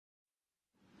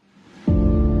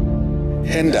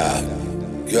And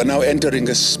you are now entering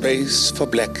a space for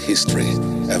black history,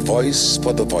 a voice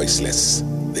for the voiceless.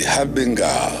 The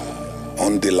Habinga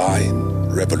on the Line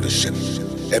Revolution.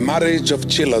 A marriage of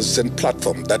chillers and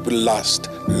platform that will last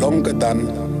longer than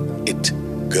it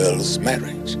girls'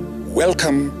 marriage.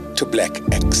 Welcome to Black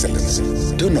Excellence.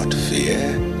 Do not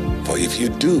fear, for if you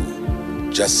do,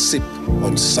 just sip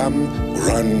on some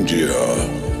grandeur.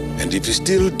 And if you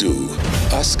still do,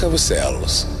 ask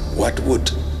ourselves, what would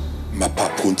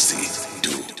Mapapunzi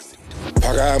do?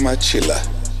 Parama chilla,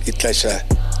 itlesha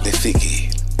lefiki.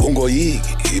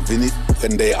 Ungoyigi, even if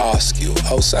when they ask you,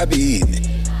 how sabiini,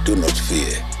 do not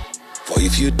fear. For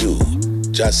if you do,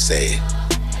 just say,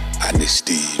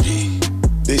 Anistivi.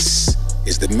 This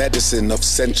is the medicine of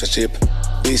censorship.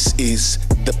 This is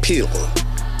the pill.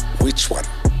 Which one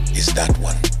is that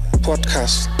one?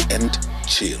 Podcast and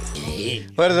chill.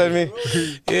 What does that mean?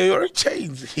 Yeah, you're in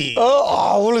chains. Oh,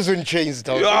 I always in chains,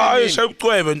 dog. This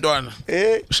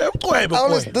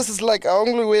is like, I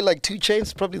only wear like 2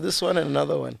 chains, probably this one and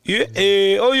another one.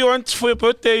 Yeah, all you want for your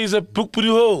birthday is a book put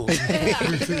hole.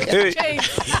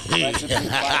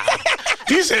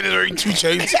 He said he's wearing 2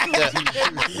 chains.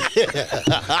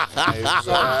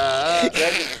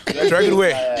 Dragon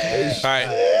way.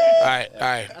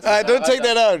 Alright. Don't take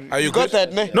that out. Are you got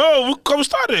good? that, ne? No, we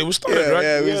started. We started, right?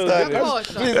 Yeah, we started.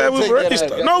 Yeah, we've already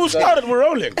started. No, we started. We're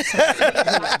rolling.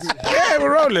 Yeah,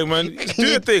 we're rolling, man. Do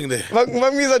your thing there.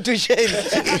 Mummies are 2 chains.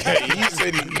 You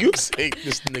said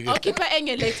this nigga. I'll keep her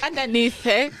legs underneath,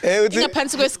 eh?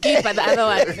 Ingaphansi kweskipa, the other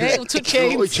one. Eh? 2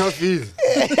 chains.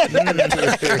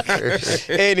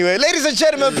 Anyway, ladies and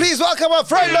gentlemen, please welcome our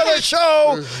friend of the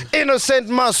show, Innocent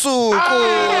Masuku.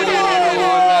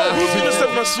 Who's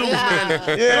Innocent Masuku, man?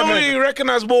 Yeah, I don't really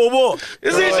recognize Bobo.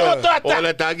 Is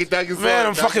it man,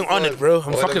 I'm fucking on it, bro.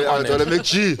 I'm fucking on it.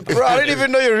 Bro, I didn't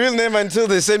even know your real name until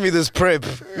they sent me this prep.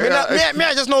 Me,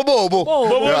 I just know Bobo.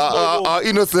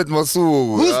 Innocent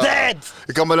Masuku. Who's that?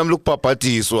 Ikamala mluk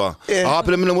papatiswa.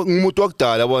 Phela mina ngumuntu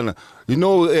wakudala yabona. You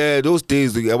know, those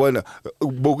days,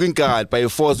 booking card by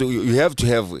force, you have to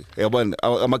have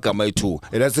amagama ethu.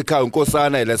 Elasekhaya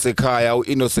unkosana, elasekhaya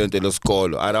innocent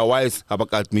elesikolo. Otherwise,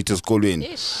 abakadmit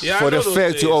esikolweni. For the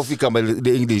fact of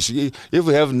the English, if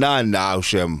we have none now,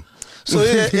 Shem. So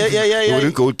you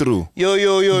wouldn't go through.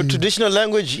 Your traditional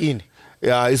language in?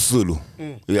 Yeah, it's Zulu.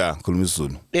 Yeah, Kulumi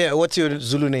Zulu. Yeah, what's your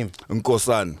Zulu name?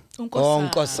 Nkosana.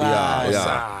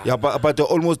 Nkosana. Yeah, but I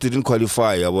almost didn't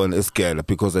qualify Eskela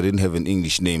because I didn't have an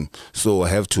English name. So I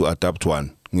have to adapt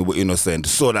one. Innocent.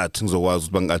 So that ngizokwazi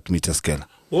bangadmit Eskela.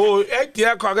 Oh,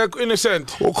 yakho akekho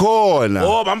innocent. Ukhona.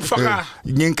 Oh, bamfaka.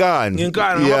 Nginkani.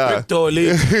 Yeah.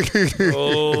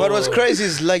 But what's crazy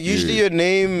is like usually your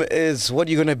name is what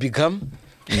you're gonna become.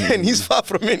 And he's far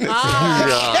from innocent.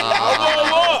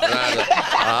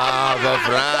 My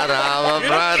brother.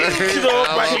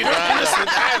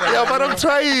 Yeah, but I'm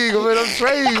trying,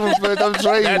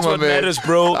 That's what matters,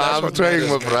 bro. I'm trying,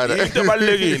 my brother.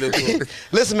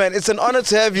 Listen, man, it's an honor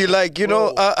to have you. Like, you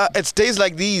know, it's days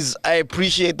like these. I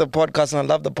appreciate the podcast and I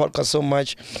love the podcast so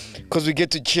much because we get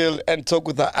to chill and talk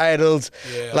with our idols.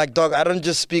 Yeah. Like, dog, I don't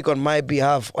just speak on my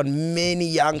behalf, on many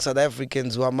young South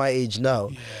Africans who are my age now.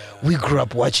 Yeah. We grew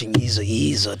up watching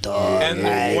Yizo, dog. And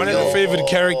one of the favorite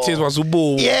characters was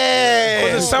Ubo. Yeah.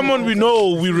 Because it's someone we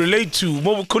know, we relate to. You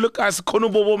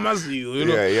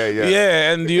know?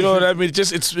 Yeah, and you know what I mean?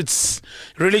 Just it's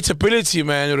relatability,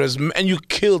 man. And you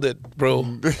killed it, bro.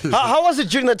 How was it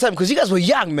during that time? Because you guys were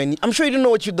young, man. I'm sure you didn't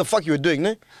know the fuck you were doing,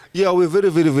 ne? Yeah, we're very,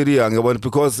 very, very young.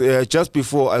 Because just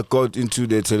before I got into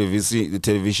the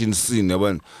television scene,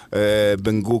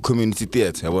 Bengo community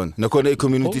theater. Nakona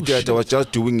community theater, I was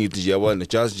just doing it.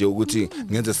 Just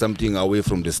getting something away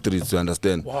from the streets, you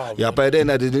understand? Wow, yeah, by then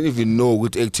I didn't even know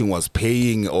what acting was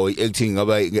paying or acting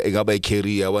about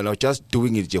career. I was just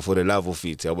doing it for the love of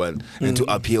it. And to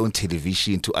appear on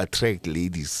television to attract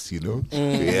ladies, you know?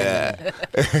 Yeah.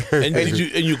 and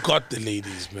you got the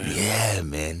ladies, man. Yeah,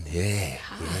 man. Yeah.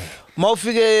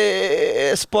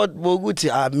 Mawufike spot bokuthi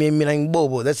mina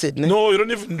ngibobo, that's it, ne? No, you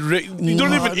don't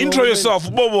even intro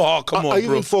yourself. Bobo, come on, I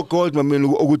even forgot my man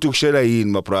ukuthi ukushela yini,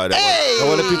 my brother.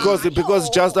 Because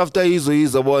just after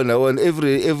Yizo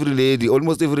every lady,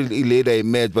 almost every lady I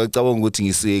met bacabanga ukuthi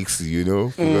ngisexy, you know,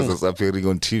 because I was appearing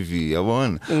on TV.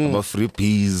 I'm a free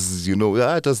piece, you know.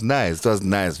 Yeah, it was nice,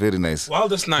 very nice.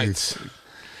 Wildest nights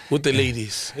with the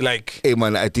ladies, like. Hey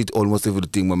man, I did almost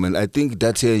everything, my man. I think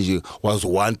that year was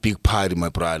one big party, my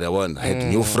brother. I had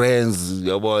new friends,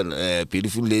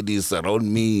 beautiful ladies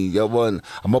around me. I'm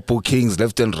up bookings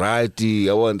left and right.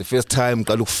 The first time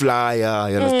I look flyer,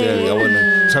 you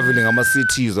understand? Traveling, I'm a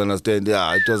cities, understand?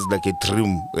 Yeah, it was like a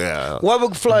dream. Yeah. Why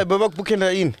book fly? But booking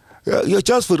in? Yeah,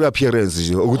 just for the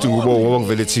appearance. Ukuthi ngoba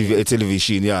ngivele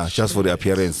television, yeah, just for the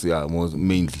appearance, yeah,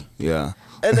 mainly, yeah.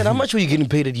 And then how much were you getting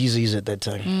paid at Yizo at that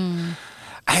time?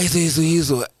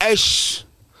 Yizo.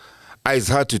 It's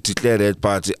hard to declare that,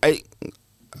 but I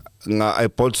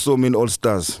bought so many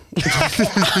All-Stars.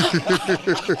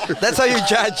 That's how you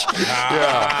judge.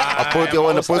 I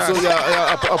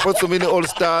bought so many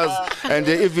All-Stars, and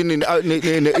even in the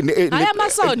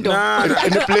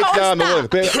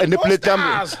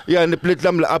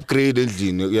platinum upgrade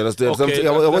engine. You understand?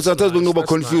 Sometimes we get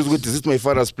confused with is this my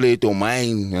father's plate or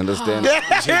mine? You understand?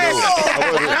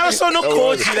 I also no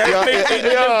coach.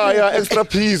 Yeah, extra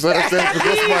piece. Understand?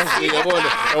 Because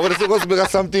I was supposed to make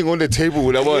something on the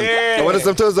table.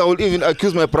 Sometimes I will even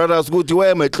accuse my brothers, go to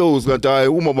wear my clothes, but I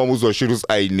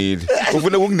need. Sometimes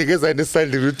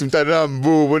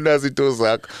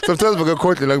we get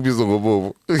caught like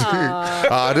Bizo.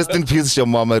 Rest in peace, your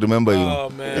mama. I remember you. Oh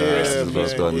man,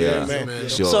 yeah.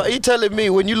 Sure. So are you telling me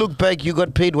when you look back, you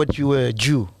got paid what you were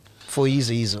due for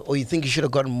Yizo, or you think you should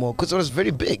have gotten more? Because it was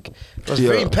very big. It was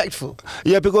very impactful.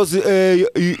 Yeah, because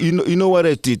you know what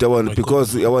I did,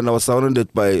 because I was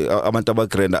surrounded by Amantaba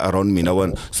Grenda around me.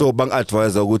 So bank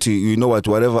advisor, you know what,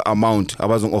 whatever amount I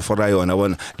wasn't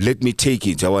offering, let me take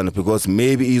it. Because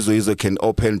maybe Yizo can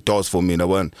open doors for me.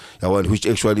 Which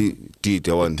actually did.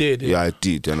 Yeah, I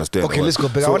did. Understand? Okay, let's go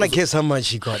back. I want to guess how much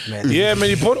he got, man. Yeah, man,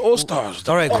 he bought All-Stars.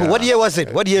 All right, cool. What year was it?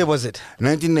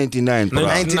 1999.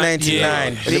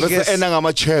 1999. And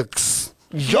my checks.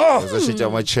 Yo!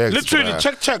 Literally, check.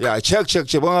 Yeah, check.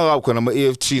 I'm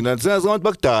EFT. Check,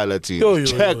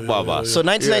 Baba. So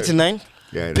 1999,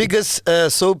 biggest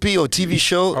soapy or TV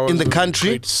show in the country.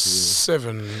 Grade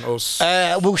 7 or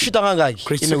we'll shoot in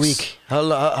a week.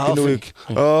 How in a week?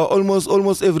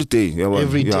 Almost every day.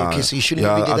 Every day. Okay, so you shouldn't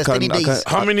be there 30 days.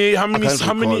 How many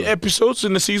episodes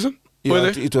in the season?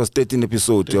 Yeah, it was 13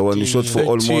 episodes. We shot for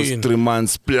almost 3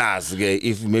 months plus.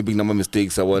 If maybe no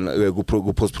mistakes, I want go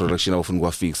post production. I often go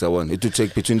fix. It would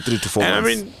take between 3 to 4 months. I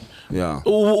mean, yeah.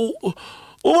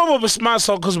 Was smart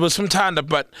because was some time,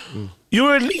 but you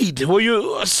were a lead. Were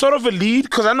you sort of a lead?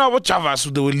 Because I know about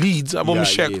Javas, they were leads about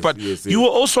Mishek, but you were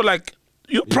also like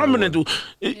you're prominent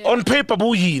on paper.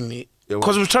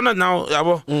 Because we're trying to now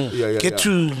get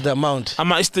to the amount.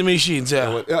 My estimations,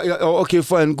 okay,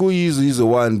 fine. Go Yizo the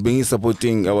one being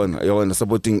supporting.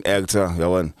 Supporting actor.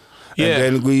 And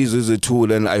then go Yizo the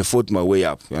tool, and I fought my way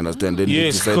up. You understand? Then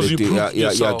yes, because you proved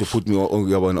yourself. to put me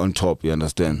on top. You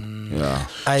understand? Yeah.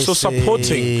 So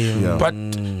supporting, but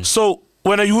so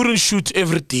when you wouldn't shoot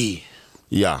every day.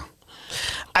 Yeah.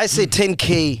 I say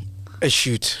 10K a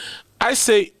shoot. I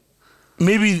say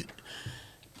maybe.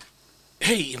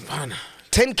 Hey, man.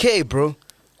 10K, bro.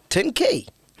 10K.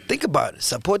 Think about it.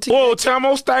 Supporting. Oh,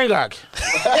 Tamo Steingak.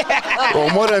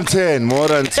 More than 10. More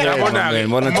than 10.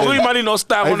 More than 10. Money no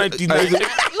star 199.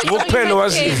 What pen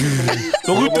was it?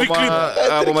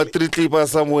 I'm a 3 clipper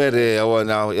somewhere there.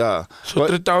 Yeah. So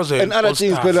 3,000. And other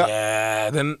things,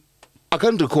 yeah, then I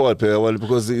can't recall,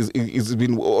 because it's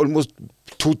been almost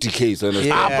 2 decades. But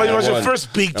it was your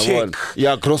first big check.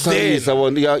 Yeah, groceries.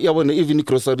 Even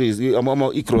groceries. I'm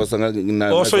cross.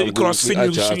 Also, you cross.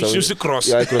 You cross.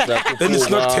 Yeah, cross. Then it's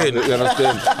not 10. You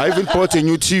understand? I even bought a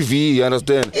new TV. You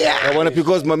understand? Yeah.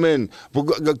 Because my man,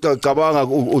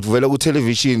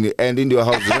 television, and in your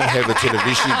house you don't have a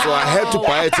television, so I had to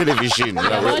buy a television.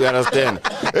 You understand?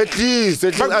 At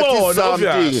least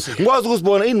something. Was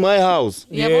born in my house.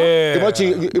 Yeah.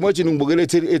 Imagine a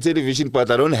television, but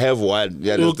I don't have one.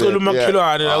 It's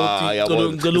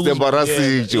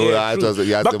embarrassing.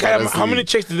 How many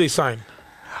checks did they sign?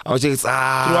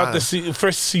 Throughout the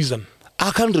first season. I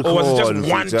can't recall. Or was it just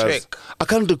one check? I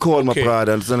can't recall, my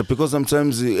brother, because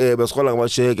sometimes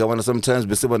sometimes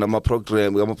we say my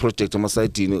program, my project, my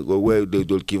site where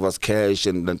they'll give us cash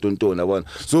and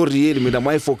so really,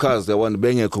 my focus, I want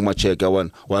bang a check.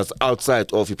 Was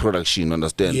outside of the production.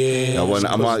 Understand? Yeah.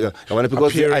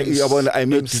 Because I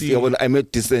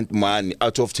made decent money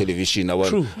out of television.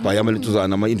 By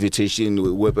my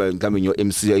invitation, where coming your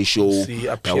MCI show, or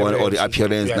the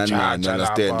appearance.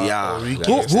 Understand? Yeah.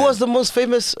 Who was the most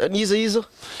famous Yizo?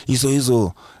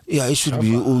 Yizo. Yeah, it should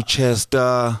be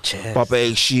Chester, Papa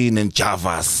Action, and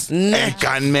Javas. And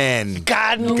Gunman.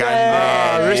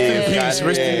 Rest in peace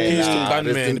to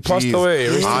Gunman. He passed away.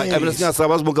 Rest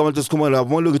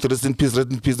in peace.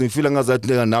 I feel like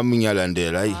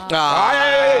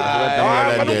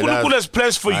has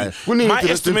plans for you. My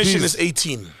estimation is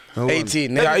 18.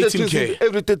 18. Yeah, 18K.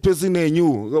 Every third person I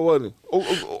knew.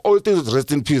 All things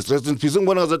rest in peace.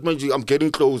 I'm getting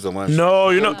closer, man. No,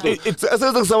 you know, it's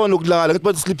someone look like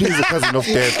but sleeping is a cousin of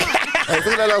death. I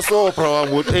think that I saw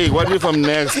problem. Hey, what if I'm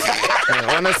next?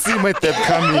 I wanna see my debt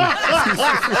coming.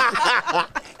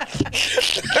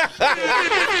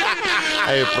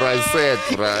 Hey, price said,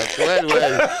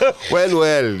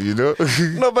 well, you know.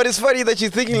 No, but it's funny that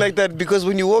you're thinking like that because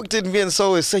when you walked in, me and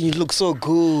so was saying you look so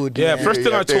good. Yeah, man. first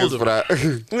thing I told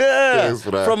him. Yeah,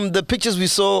 from the pictures we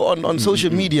saw on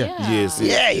social media. Yes.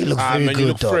 Yeah, you look very man, good. You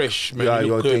look dog. fresh, man. Yeah, you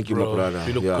look good, thank you, my bro. brother.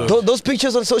 You look Yeah. good. Those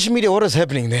pictures on social media, what was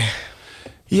happening there?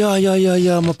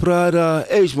 Yeah, my brother.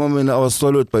 Each moment I was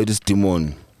swallowed by this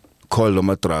demon called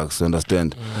Matrax,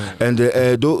 understand? And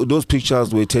those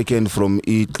pictures were taken from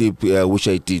a clip which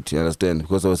I did, you understand?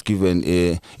 Because I was given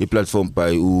a platform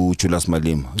by Julius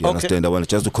Malim, you understand? I want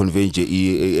just to convey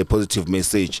a positive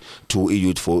message to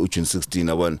youth for June 16.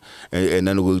 I want, and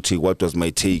then we'll take what was my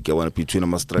take. I want between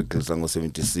Mastrax and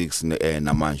 76 and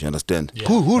Naman, you understand? Yeah.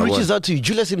 Who reaches out to you?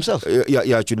 Julius himself?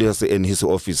 Yeah, Julius in his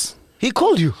office. He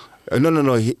called you?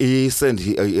 No. He sent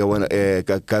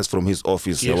guys from his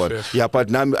office. Yes. Yeah, but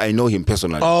now I know him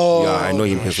personally. Oh, yeah, I know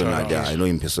him personally. Yeah, I know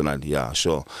him personally. Yeah,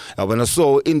 sure. When I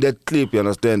saw in that clip, you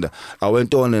understand, I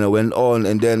went on,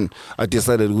 and then I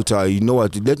decided, you know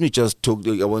what? Let me just talk.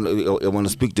 I want to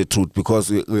speak the truth because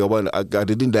I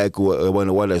didn't like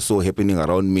what I saw happening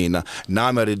around me. Now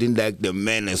I didn't like the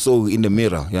man I saw in the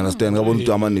mirror. You understand?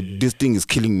 This thing is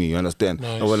killing me. You understand?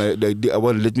 Nice. I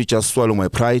want to let me just swallow my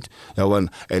pride. And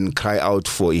cry out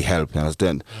for help, you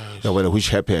understand? Nice. Which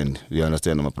happened, you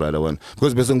understand, my brother?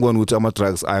 Because based on going with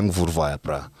Matrax, I'm vurvaya,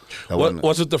 bra.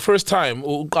 Was it the first time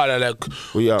to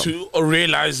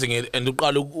realizing it and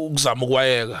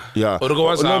yeah. Or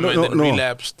and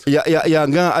relapsed? Yeah,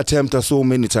 I'm gonna attempt so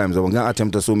many times. You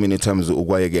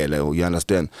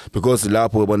understand? Because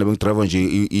lapo when I'm traveling,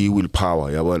 he will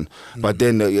power, but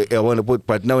then I want to put,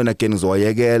 but now and again so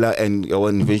and I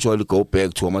want eventually go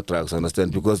back to Matrax,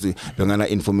 understand? Because the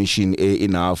information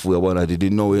enough. I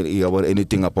didn't know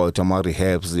anything about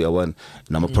Rehabs.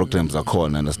 Number programs are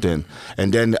called, understand?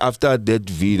 And then after that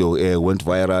video went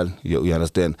viral, you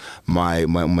understand? My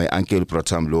uncle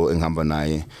Pratamlo and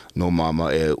Hambanaye, no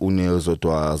mama,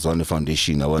 Unezotwa Zone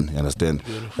Foundation, you understand?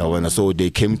 So they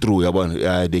came through,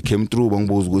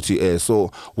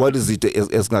 so what is it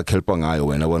as not helping I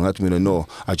when I want to know?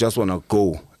 I just want to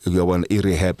go.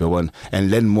 Rehab, and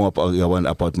learn more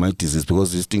about my disease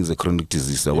because this thing is a chronic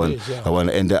disease. And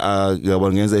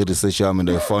research and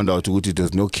I found out that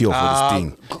there's no cure for this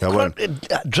thing.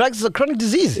 Drugs is a chronic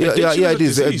disease. Yeah, it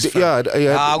is. It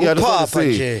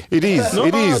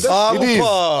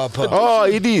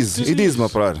is, my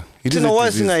brother. It is.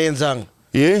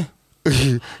 Yeah.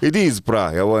 It is,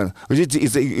 bra.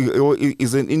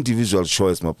 It's an individual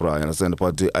choice, my bra. Understand?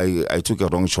 But I took a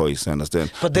wrong choice.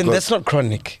 Understand? But then that's not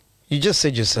chronic. You just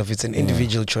said yourself it's an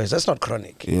individual choice. That's not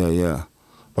chronic. Yeah.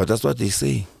 But that's what they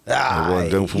say.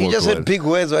 You just said big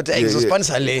words. What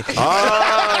exosponsale?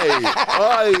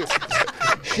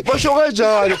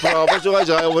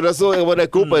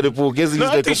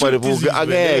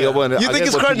 You think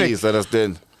it's chronic?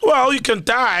 Understand? Well, you can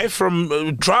die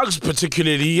from drugs,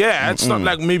 particularly. Yeah, it's not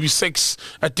like maybe sex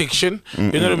addiction.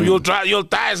 You know what I mean? You'll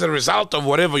die as a result of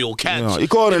whatever you'll catch. You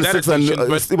call it sex and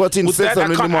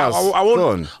I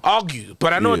won't argue,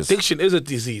 but I know addiction is a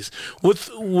disease.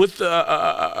 With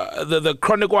the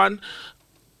chronic one,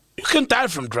 you can die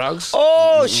from drugs.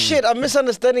 Oh shit! I'm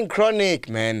misunderstanding chronic,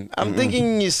 man. I'm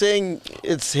thinking you're saying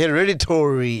it's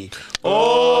hereditary.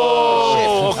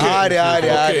 Oh, okay.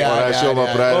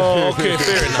 Okay,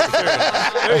 fair enough.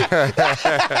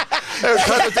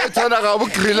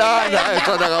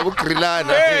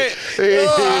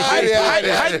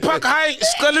 Hyde Park High,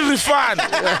 Scully Refund.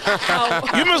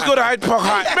 You must go to Hyde Park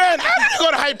High. Man, I didn't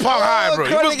go to Hyde Park High, bro.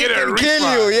 You must get a refund.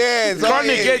 Kill you, yes.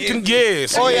 Chronic, it can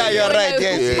yes. Oh yeah, you're right,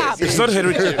 yes. It's not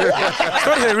hereditary. It's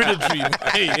not hereditary.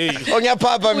 Hey. On your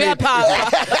papa, We are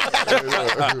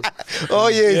papa. Oh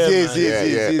yes.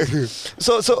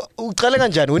 So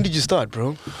when did you start,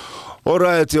 bro?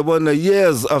 Alright,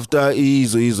 years after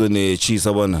Yizo ne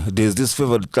Chisa, there's this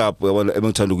favorite club where I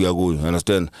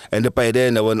understand? And by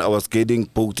then I was getting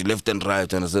poked left and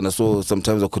right, understand? So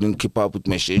sometimes I couldn't keep up with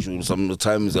my schedule.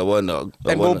 Sometimes I want to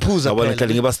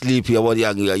sleep. I want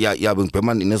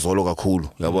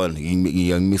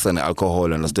miss an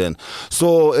alcohol, understand?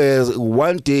 So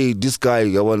one day this guy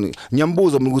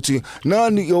Nyambuza Muguti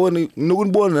Nani I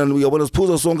want to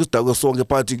put a song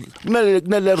party.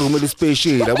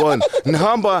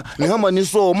 Nihamba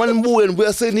niso manbu and we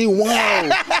are saying wow,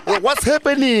 what's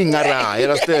happening? You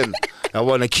understand?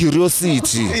 yabona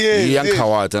curiosity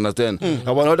iyankawata understand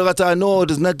yabona ukuthi no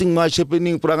there's nothing much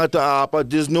happening bra ngathi but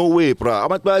there's no way bra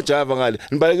abantu bayajiva ngale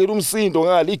nibalekela umsindo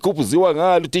ngale igubhu ziwa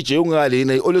ngale DJ ungale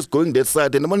yena always going that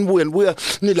side and nibuya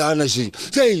nilana nje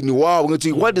hey ni wow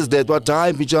ngathi what is that what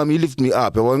time bijama he lift me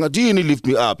up yabona ngathi yini lift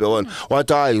me up yabona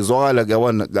what I izwala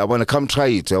yabona come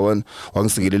try it yabona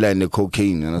wangisingelela ne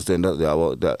cocaine understand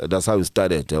that's how it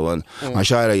started yabona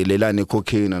ngashaya ilela ne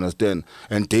cocaine understand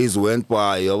and days went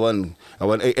by yabona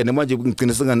and manje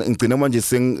ngicina manje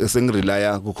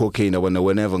sengirelaya ku cocaine yabona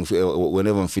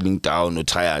whenever I'm feeling down or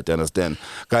tired understand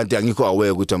kanti angikho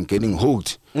aware ukuthi I'm getting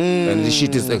hooked and this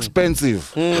shit is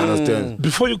expensive understand.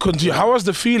 Before you continue, how was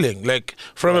the feeling like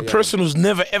from a person who's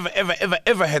never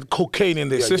ever had cocaine in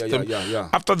their system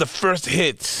after the first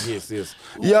hit? Yes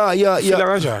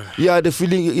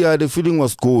the feeling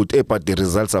was good but the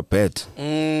results are bad.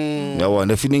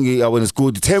 The feeling when it's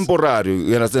good temporary,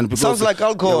 you understand, because sounds like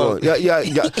alcohol.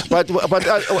 But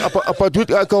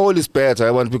with alcohol is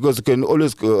better because you can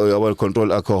always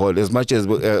control alcohol as much as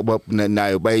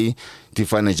now by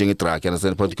define a drug, you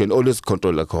understand, but you can always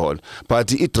control alcohol.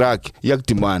 But it drug yak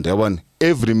demand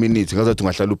every minute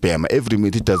every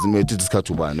minute it doesn't matter it's cut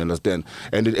to one, you understand,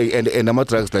 and I'm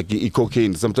drugs like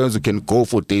cocaine sometimes you can go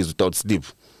for days without sleep.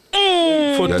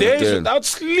 For days without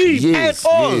sleep at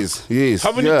all? Yes.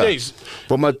 How many days?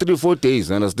 For my 3-4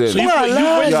 days, understand? So you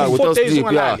went for 4 days sleep,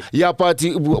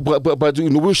 but you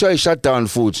know, shut down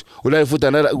food. We'll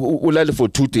for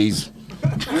 2 days.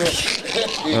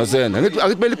 You understand? I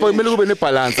get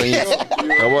balance.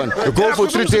 You go for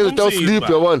 3 days without sleep,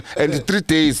 and 3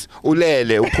 days,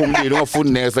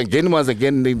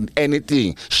 again,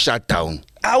 anything, shut down.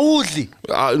 I would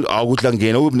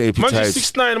ngena ube appetite. Manje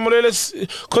 69 more or less,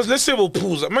 because let's say we'll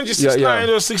pause. Manje 69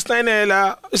 or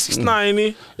 69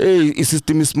 69. Hey,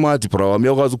 system is smart, bro. I'm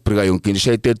going to break yonke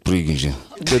into third break nje.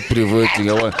 Third preverting.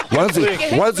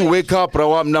 Once you wake up,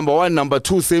 bro, I'm number 1, number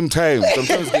 2 same time.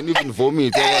 Sometimes you can even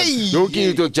vomit. Yonke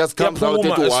into just comes out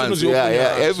at once.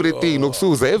 Yeah, everything,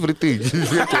 nokusuza everything.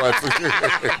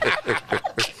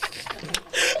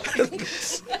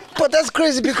 But that's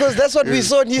crazy because that's what we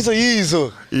saw in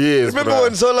Yizo. Yes. Remember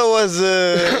when Zola was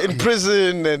in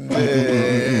prison and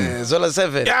Zola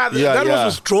 7? Yeah, that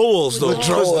was withdrawals though.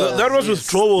 That was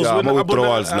withdrawals. Yeah,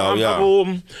 withdrawals now. Yeah.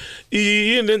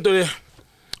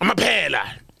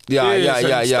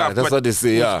 That's what they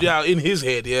say. Yeah, in his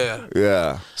head.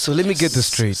 Yeah. So let me get this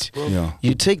straight. Yeah.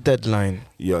 You take that line.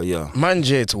 Yeah.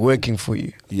 Manje, it's working for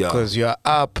you. Yeah. Because you're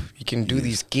up, you can do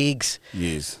these gigs.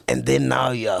 Yes. And then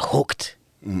now you're hooked.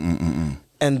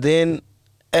 And then,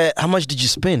 how much did you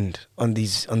spend on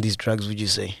these drugs? Would you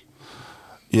say?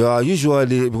 Yeah,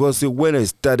 usually because when I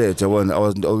started, I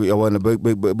was be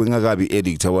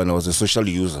addict. I was a social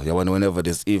user. Whenever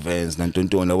there's events, probably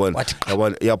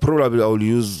I will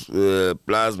use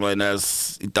plus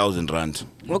minus 1,000 rand.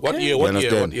 Okay. What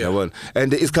year?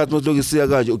 And it's cut most logi siya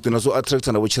gajo uktina so attract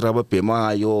na wachiraba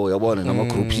pema yo yabona nama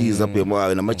groupies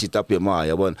apema nama chita pema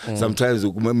yabona. Sometimes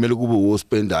kumele kube wo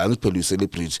spend angiphela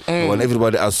celebrity. When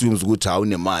everybody assumes ukuthi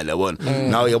awunemali yabona.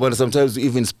 Now yabona sometimes you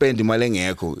even spend imali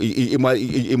engekho.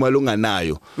 Imali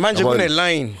onganayo. Manje kune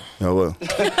line. Yabona.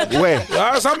 Where?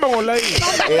 Samba online.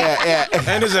 Yeah.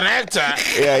 And he's an actor.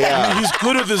 Yeah. He's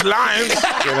good with his lines.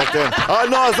 Oh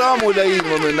no, Samba online,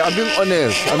 man. I'm being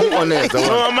honest.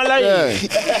 I'm a lie.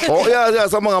 Oh yeah,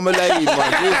 someone I'm a lie, man.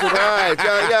 Yes, right.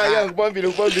 Yeah. Bambili.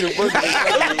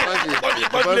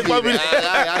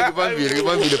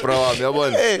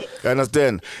 You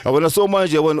understand? I want so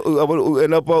much. I want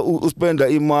end up spend the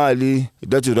imali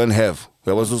that you don't have.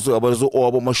 I was so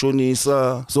all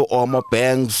mashonisa, so all my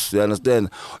banks. You understand?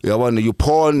 You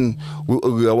pawn.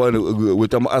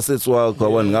 With some assets work. I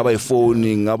want ngaba phone,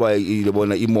 ngaba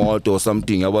imoto or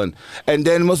something. And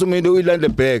then most of me do land the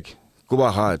bag. Go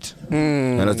hard.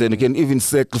 Understand? You can even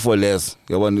settle for less.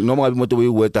 Normally motorway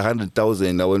worth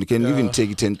 100,000. You can even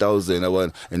take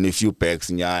 10,000. And a few packs.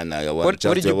 What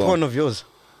did you pawn of yours?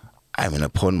 I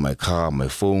pawn my car, my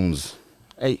phones.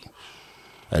 Hey,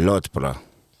 a lot, bro.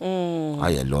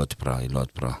 A lot, bro.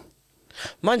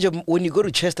 Manje, when you go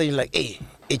to Chester, you're like, hey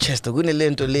Chester, gonna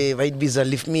learn to live. I'd be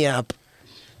lift me up.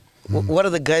 What are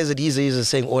the guys that Yizo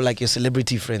saying, or like your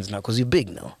celebrity friends now? Because you're big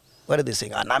now. What are they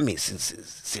saying? Anami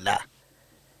sila.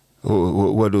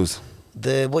 What those?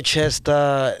 The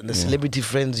Chester, the celebrity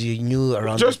friends you knew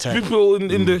around just the time. People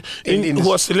in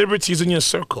who are celebrities in your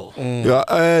circle.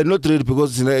 Yeah, not really,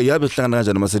 because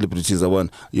celebrities.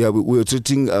 We were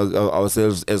treating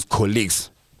ourselves as colleagues.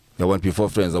 Before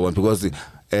friends. Because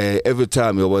every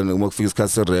time yabona uma kufika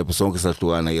isikhathi se-rap sonke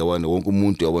sahlukana yabona wonke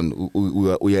umuntu yabona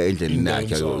uya endleleni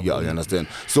yakhe you understand.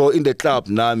 So in the club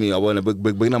nami yabona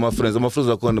bekunama friends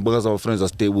akhona because our friends are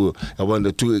stable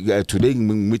yabona today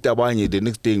meet abanye, the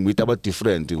next day meet about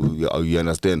different you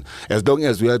understand. As long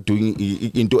as we are doing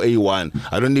into A1,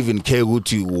 I don't even care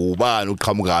ukuthi ubani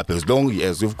uqhamuka apha, as long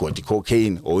as we've got the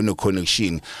cocaine or no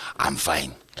connection, I'm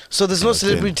fine. So there's no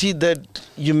celebrity that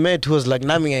you met who was like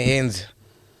Nami Hands?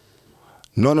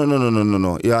 No.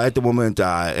 Yeah, at the moment,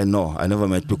 no, I never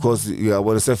met because I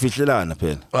want to say fihlelana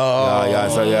pen.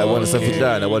 I want to say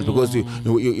fihlelana because you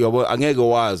angeke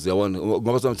wazi yabona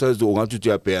ngoba sometimes ungathi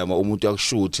uyabhema umuntu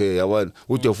akushoot yabona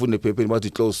uthi ufuna iphepha bathi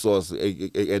close source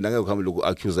and angeke uhambe loku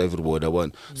accuse everybody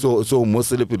yabona. So most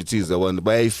celebrities yabona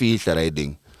bayayifihla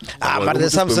riding. But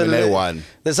there's some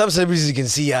celebrities you can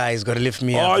see, he's got to lift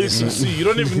me up. Oh, you can see. You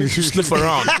don't even need to sniff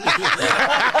around.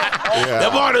 The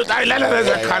body,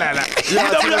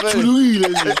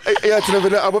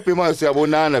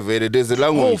 there's a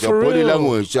language, body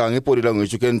language, body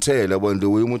language. You can tell about the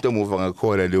way you move on a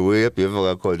call and the way you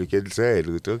you can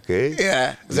tell it. Okay.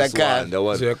 Yeah,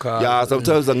 yeah.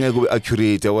 Sometimes I'm going to be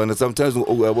accurate. Sometimes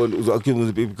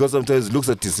because sometimes it looks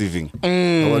deceiving.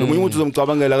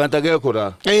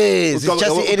 It's just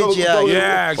the energy.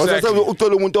 Yeah, exactly.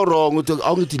 Wrong.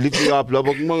 Lifting up. Look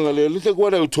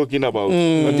what are you talking about?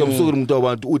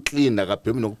 Clean but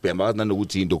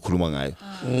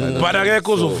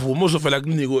akekho uzovuma uzofela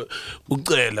kunikwe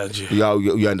ucela nje. Yeah,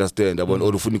 you understand about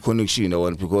or ufuna connection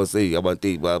because they're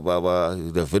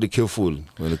very careful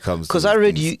when it comes. Because I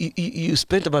read you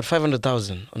spent about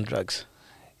 500,000 on drugs.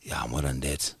 Yeah, more than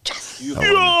that.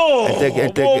 Yo! I think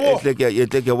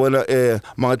yabona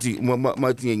mathi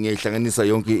ngiyihlanganisa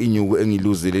yonke inyuku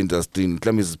engiluzile industry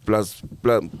is plus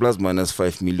minus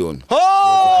 5 million.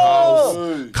 Oh! House,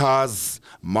 cars,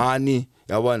 money,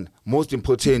 yabona, most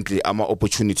importantly ama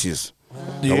opportunities.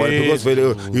 Yeah. Because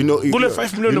you know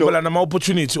 5 million nama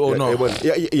opportunity or no?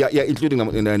 Yeah, including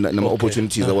nama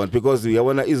opportunities. Because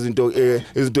yabona izinto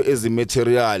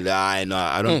ezimaterial, I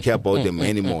don't care about them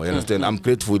anymore. You understand? I'm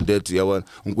grateful that yabona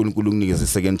uNkulunkulu unginikeze a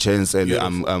second chance and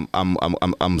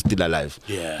I'm still alive.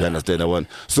 Yeah. You understand?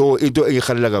 So into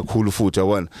engihalela kakhulu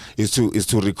futhi is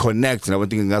to reconnect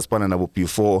nabantu ngingaspana nabo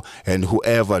before and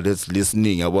whoever that's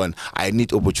listening I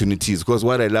need opportunities because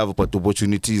what I love about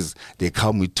opportunities, they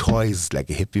come with toys like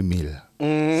a Happy Meal.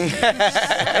 And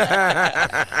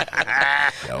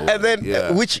then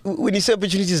when you say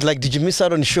opportunities, like did you miss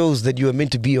out on shows that you were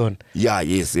meant to be on? Yeah,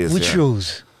 yes. Which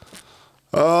shows?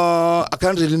 I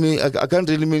can't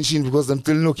really mention because I'm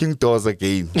still knocking doors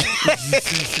again. I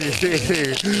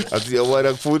see what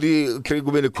I fully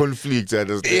create a conflict.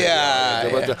 Understand?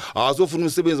 Yeah. Also from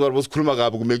sebenzi was khuluma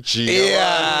kabi kumekujika.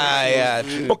 Yeah.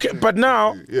 Okay, but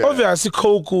now obviously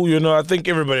Koku, I think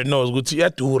everybody knows ukuthi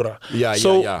iyadura.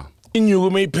 So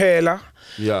inyuku mayiphela.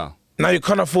 Yeah. Now you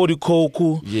can't afford the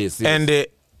Koku. Yes. And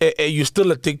you're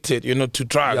still addicted, to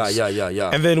drugs.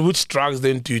 Yeah. And then which drugs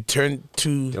then do you turn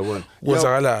to?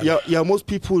 Most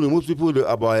people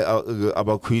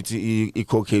about quit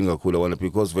cocaine kakhulu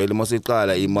because vele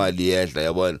masiqala imali yedla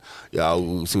yabona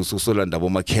sosolanda abo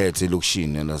market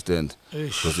elokishini, understand?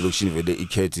 Because elokishini vele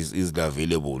icat is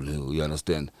available, you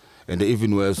understand? And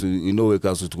even worse, where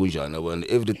kazi ukuthi kunjani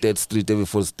every third street, every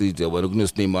fourth street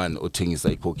kunesineyman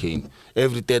othengisa cocaine.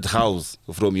 Every third house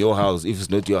from your house, if it's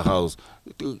not your house,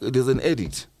 there's an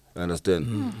addict. Understand?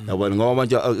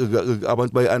 Abantu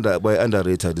by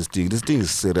underrated this thing. This thing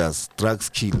is serious. Drugs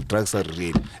kill. Drugs are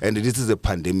real. And this is a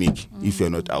pandemic if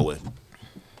you're not aware.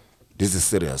 This is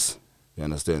serious. You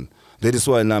understand? That is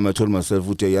why now I told myself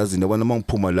ukuthi yazi nabona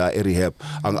mangiphuma la e-rehab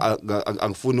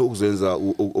angifuni ukuzenza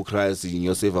uChrist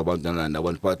yourself abantwana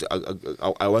but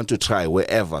I want to try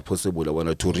wherever possible. I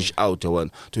want to reach out to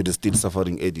the still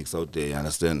suffering addicts out there, you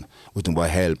understand? Ukuthi ngiba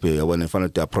help and find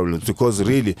out their problems because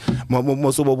really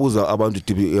most obabuza abantu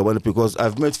because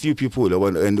I've met few people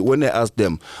and when I ask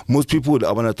them, most people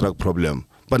want a drug problem.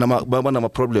 But my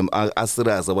problem are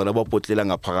serious about potlela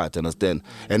ngaphakathi, understand?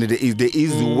 And the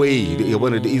easy way,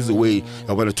 the easy way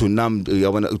to numb,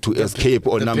 to escape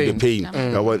or numb the pain.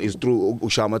 Is through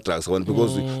ushama drugs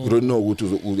because you don't know what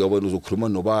uzokhuluma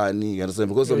nobani, you understand?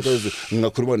 Because sometimes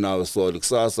ngingakhuluma nawe so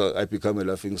kusasa I become a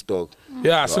laughing stock.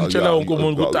 Yeah, simtshela wonke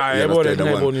umuntu ukuthi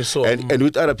ayebona so. And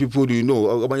with other people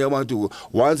abanye abantu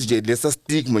once there's a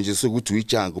stigma nje sokuthi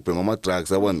uyijunk ubhema ama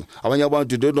drugs abanye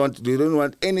abantu they don't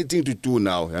want anything to do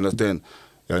now. You understand?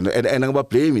 And I'm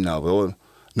blaming now.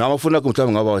 Now afuna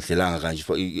kumhlawumbe ngaba wadlelanga kanje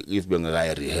if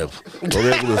bengakaya rehab.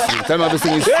 Ngoba kube futhi tama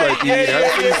bese ngiswipile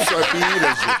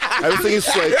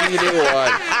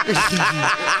one.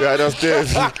 You understand?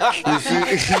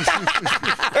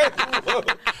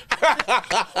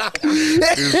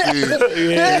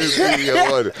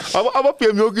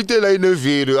 Abaphem yokitela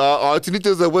inevilo athi nithi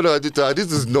uzabona ngathi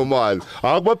this is normal.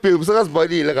 Akubaphem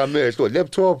sakazibhalile ngamehlo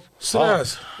laptop.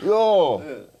 Serious? Yo.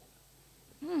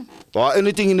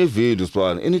 Anything in a video,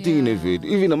 span. Anything in a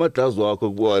video. Even a class walk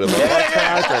of water.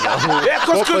 Yeah,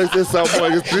 because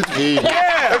someone is street video.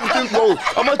 Everything goes.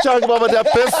 I'm a charge, Baba. They are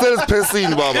best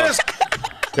salesperson, Baba. Yes.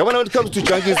 Yeah, when it comes to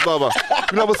junkies, Baba,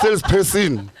 you know about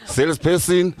salesperson.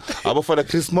 About for the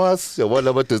Christmas. You want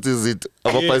about this is it.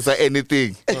 About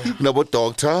anything. You know about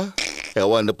doctor. I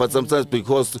wonder, but sometimes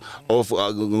because of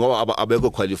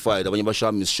abeko qualified, abanye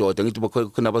bashami is short. Ngithi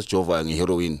bakhona abasijova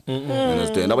ngeheroin.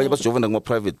 Understand? Abanye basijova ngama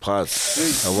private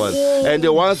parts. And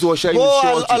the ones who are shy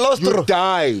short, you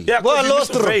die. Yeah, you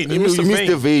lost the vein. You missed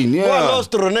the vein. Yeah.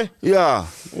 Lost ne? Yeah.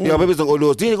 Yeah, baby song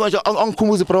lost. Dini konje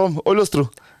angkhumuzi from olostro.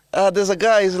 There's a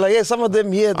guy, he's like, yeah, some of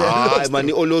them here, they're lost. Man,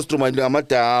 olostro man, I'm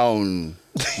down.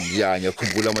 Yeah,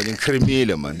 ngiyakhumbula manje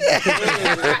ngikhrimile man.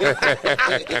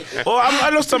 Oh,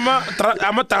 I'm lost. I'm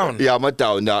a town. Yeah, I'm a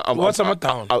town. What's a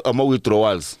town? I'm a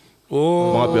withdrawals.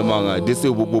 Oh. This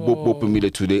is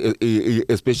what today,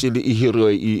 especially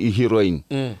heroin.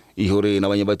 Heroin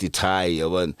abanye bathi Thai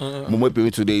yabona.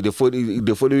 Mumwe today the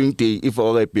following day if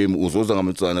I pay uzoza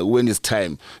ngamatsana when it's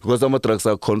time because ama drugs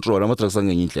are control, ama drugs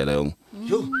angenye indlela yonke.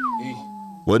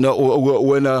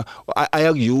 Wena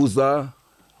ayakuuser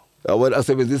Well,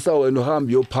 asebenzisa wena uhamba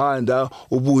uyophanda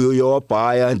ubuye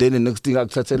uyowabhaya and then the next thing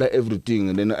akuthathela everything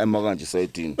and then amakanje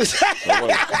sayidini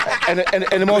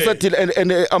and most till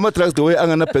and ama drugs the way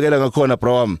anganabhekela ngakhona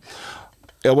bro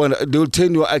yabona they will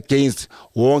turn you against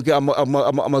wonke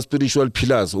ama spiritual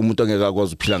pillars umuntu angeke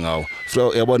akwazi ukuphila ngawo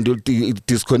so yabona they will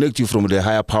disconnect you from the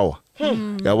higher power.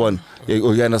 Yabona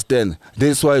you understand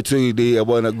that's why they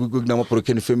yabona kunama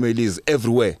broken families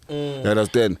everywhere you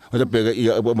understand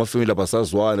wabheka ama family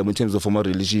abasazwana in terms of my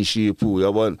relationship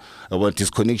yabona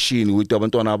disconnection with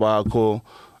abantwana bakho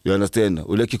you understand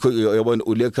yabona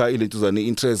ulekha ilentuzana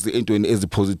interest entweni ezi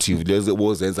positive lezi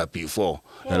ozenza before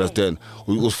you understand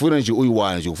ufuna nje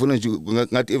uyi1 nje ufuna nje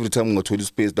ngathi every time ungathola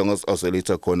space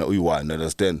dangasoselator khona uyi1 you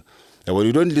understand. Well,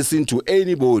 you don't listen to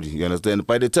anybody, you understand?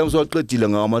 By the time so qedile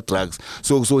ngama drugs,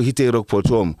 so hit a rock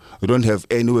bottom, you don't have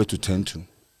anywhere to turn to.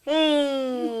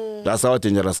 That's how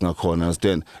dangerous ngakhona,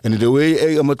 understand? And the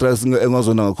way ama drugs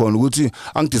engazona ngakhona ukuthi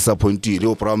angidisappointed,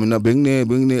 oh bro mina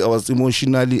bengne I was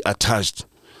emotionally attached.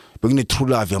 Bengne true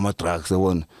love yama drugs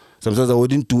yabona. Sometimes I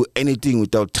wouldn't do anything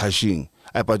without touching.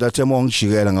 But that time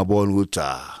ngishikela ngabona ukuthi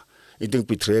into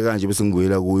ngibetray kanje bese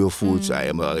ngibuyela kuyo futhi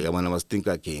yamana must think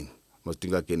again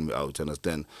me out,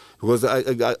 understand? Because I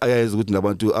ukuthi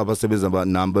nabantu abasebenza ba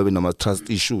number benama trust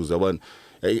issues yabona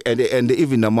and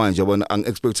even namanje yabona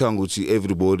angexpectanga ukuthi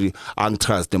everybody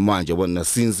trust manje yabona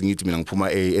since ngithi mina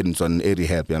ngiphuma Edison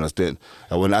Rehab, you understand?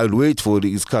 Yabona I'll wait for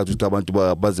isikhathi ukuthi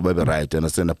abantu baze babe right,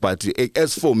 understand? But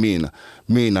as for me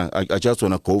I just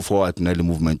want to go forward nale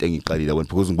movement engiqalile yabona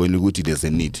because ngibona ukuthi there's a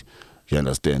need. You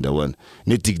understand? I want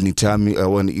ni dignity yami, I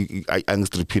want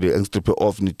strip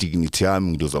off ni dignity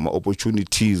yami, those are my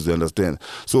opportunities, you understand?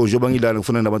 So njoba ngilana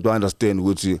ngifuna nabantu understand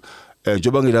ukuthi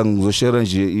njoba ngilana ngizoshare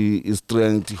nje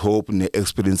strength, hope ne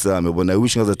experience yami yabona. I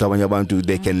wish ngazathi abanye abantu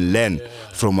they can learn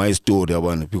from my story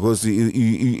yabona because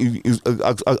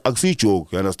akusi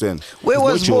joke, you understand? Where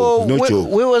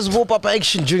was Papa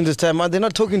Action during this time? Are they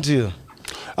not talking to you?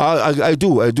 I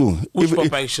do. Which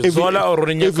even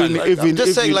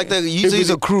just saying like the Yizo is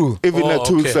a crew. Even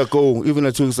 2 weeks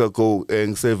ago,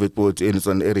 and Saved Port and it's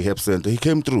an rehab center. He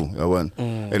came through,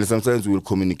 and sometimes we will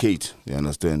communicate. You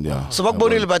understand? Yeah. So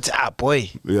bakubonile but boy.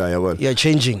 Yeah. You're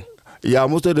changing. Yeah,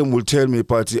 most of them will tell me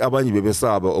party abanye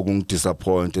bebesaba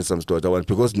okungidisappoint some stuff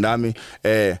because nami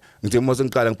ngithe mose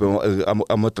ngiqala ngibheka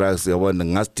ama drugs yabona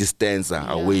ngas distance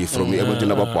away from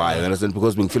everything ababhaya, understand?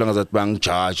 Because bengifila ngazathi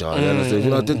bangijudge, you understand? You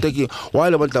know, thinking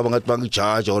why abantu laba ngathi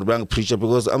bangijudge or bangipreacher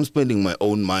because I'm spending my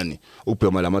own money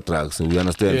ukubhema lama drugs, you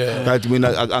understand? Kanti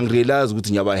mina angirealize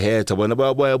ukuthi ngiyabaheta bona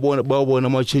bayabona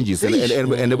ama changes and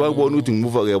bayabona ukuthi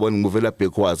ngimuva yabona ngimuvela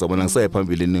backwards yabona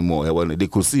ngisayiphambili anymore yabona. They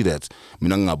could see that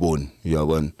mina ngingaboni.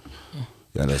 You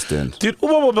understand? Did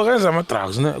Ubaba Baganza ama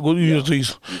drugs?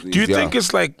 Do you think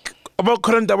it's like about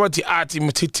current about the art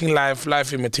imitating life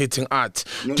imitating art?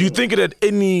 Do you think it had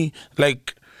any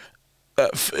like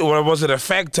was it a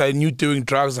factor in you doing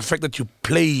drugs? The fact that you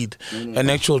played an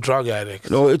actual drug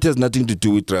addict? No, it has nothing to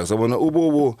do with drugs.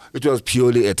 It was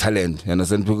purely a talent. You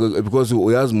understand? Because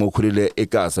we have more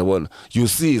ekas. You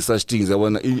see such things.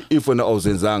 If I was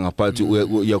in Zanga, but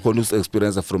you're going to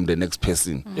experience from the next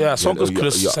person. Yeah, so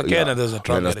there's a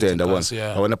drug addict.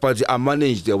 I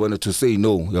managed. I wanted to say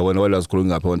no. When I was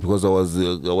growing up, because I was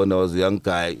a young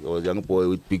guy, I was a young boy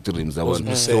with big dreams.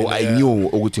 So I knew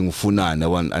everything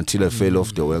until I fell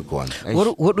off the work one.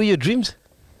 What were your dreams?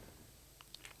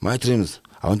 My dreams,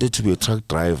 I wanted to be a truck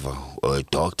driver or a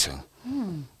doctor.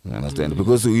 You understand?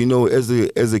 Because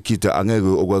as a kid, I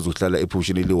was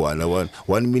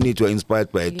 1 minute you were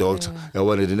inspired by a doctor,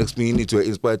 the next minute you were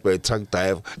inspired by a truck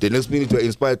driver, the next minute you were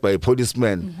inspired by a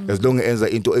policeman. As long as I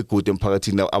into a good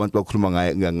party now, I want to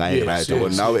right.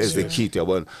 Now as a kid, I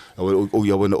want so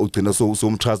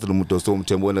trust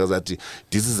that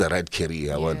this is the right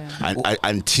career.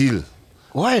 Until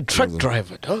why a truck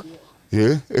driver, dog?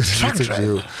 Yeah, truck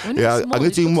driver. Yeah, I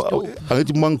get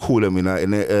Mankula.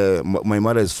 My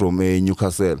mother is from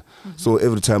Newcastle, so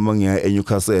every time I'm in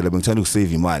Newcastle, I'm trying to save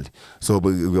him money. So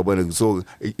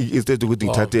instead of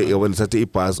getting when a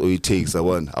pass or it takes, I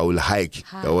will hike.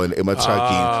 I want my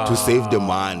trucking to save the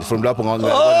man. From that point on,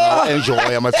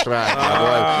 enjoy my truck.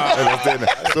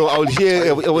 So I will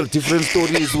hear different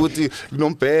stories with the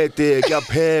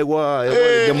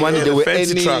money they were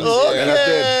earning.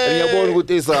 And you're born with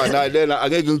this. I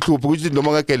get in club, which is no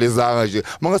longer Kelezanga.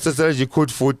 Manga says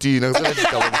code 14.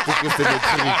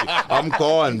 I'm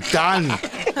gone, done.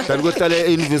 Then go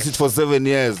to university for 7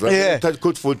 years. I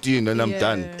code 14 and I'm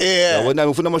done. When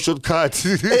I'm for a shortcut.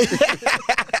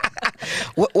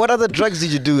 What other drugs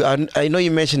did you do? I know you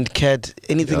mentioned cat.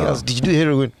 Anything else? Did you do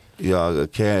heroin? Yeah,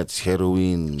 cat,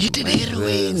 heroin. You did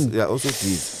heroin? Yeah, also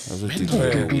did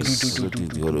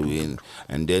heroin.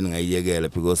 And then I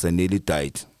because I nearly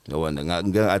died. I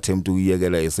attempt to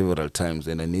yegela several times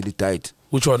and I nearly died.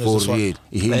 Which one is this one?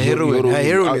 Heroin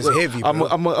is heavy.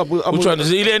 Which one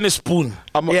is it? In a spoon.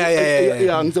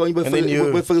 Yeah. And then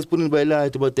you first spoon by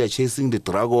light, but they're chasing the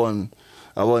dragon.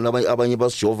 Abanye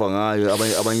basijova ngayo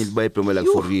abanye bayibhema like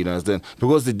for real, understand?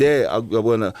 Because the day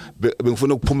yabona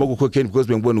bengifuna ukuphuma ku cocaine because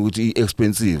bengibona ukuthi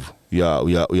expensive. You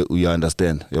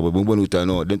understand? Yabo bengibona ukuthi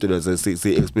no lento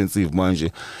say expensive manje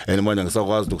and manje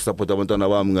ngisakwazi ukusupport abantwana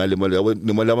bami ngale imali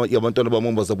yabantwana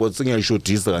bami support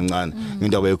singiyishodisa kancane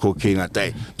indaba ye cocaine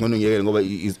ngathi ngcono ngiyeke ngoba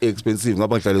is expensive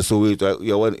ngoba ngihlale Soweto.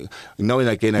 Now and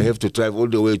again I have to drive all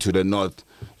the way to the north.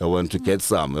 I want to get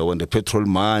some. I want the petrol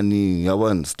money. I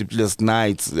want sleepless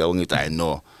nights. I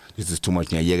know this is too much.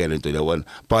 But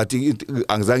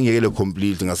angizange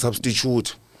complete. I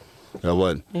substitute. I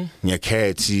want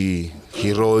nyakhethi,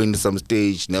 heroin some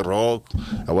stage, ne rock.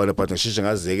 I want a partnership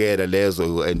ngazekela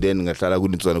lezo and then ngahlala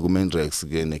kunitswana ku Mendrex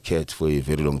again a cat for a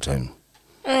very long time.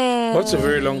 What's a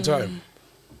very long time?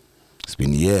 It's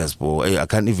been years, boy. I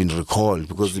can't even recall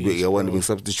because I want to be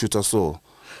substitute or so.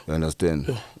 You understand?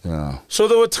 Yeah. So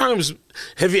there were times.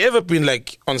 Have you ever been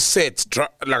like on set,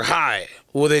 like high?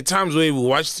 Were there times where we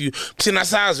watched you?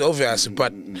 Sinasaz, obviously,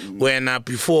 but when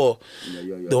before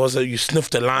there was you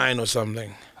sniffed a line or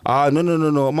something.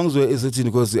 No. Amongst the is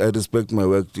because I respect my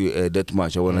work that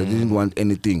much. I didn't want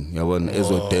anything. I want as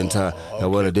a denta. I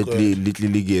want that little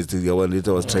legacy. I want that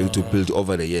I was trying to build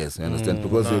over the years. You understand?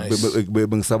 Because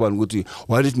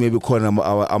why did maybe call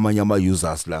our amanyama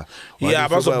users la? Yeah,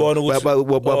 I was born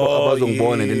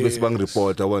and then we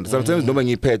report. I want sometimes no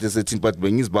one pay attention, but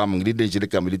when he's bombing, they didn't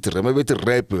come to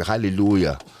rap.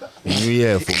 Hallelujah. New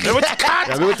Year.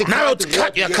 Now to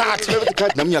cut your cut.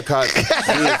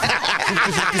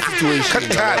 Situation.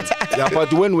 Yeah,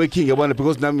 but when working,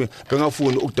 because I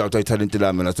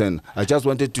just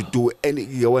wanted to do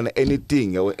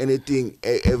anything,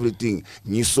 everything.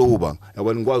 Ni sober. I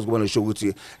was going to show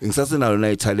you in such an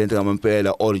talent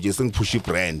or just pushy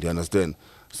brand. You understand?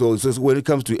 So when it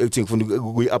comes to acting,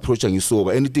 we approach and you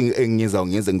sober. Anything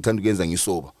and turn against and you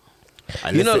sober.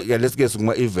 Let's get some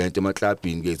event. My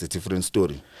clapping is a different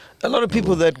story. A lot of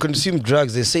people that consume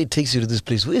drugs, they say it takes you to this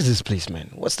place. Where is this place,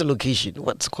 man? What's the location?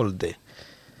 What's called there?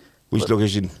 Which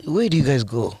location? Where do you guys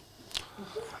go?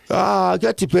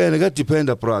 Get depend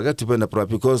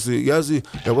because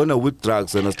with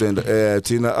drugs, understand?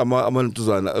 Tina, I'm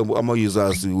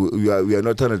users. We are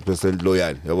not 100%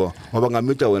 loyal.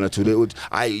 Ngoba when today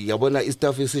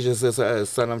stuff is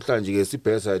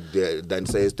than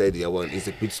say steady. It's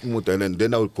a bit smooth and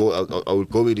then I will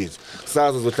go with it.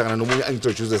 SARS was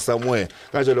introduce somewhere.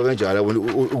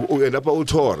 End up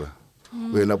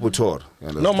wena puthora.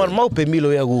 No man, mawupemile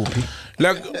uyakuphi?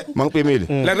 Like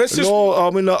let's just no, I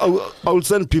mean I will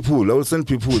send people. I want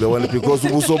because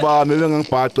ubuso bami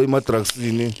bengangibhaqa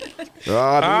imadragsini.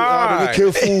 Be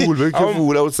careful, very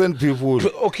careful. I will send people.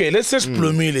 Okay, let's just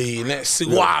splumile yini.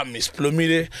 Sikwami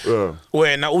splumile.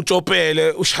 Wena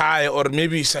utshopele ushaye or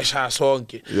maybe sasha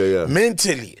sonke.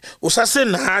 Mentally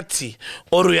usasenathi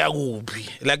or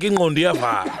uyakuphi? Like ingqondo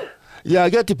iyavala. Yeah,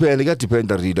 get depend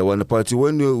the reader one party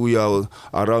when we are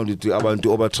around it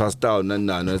abantu over trust down and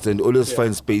always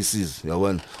find spaces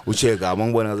yabona ucheka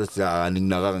amangibona ngathi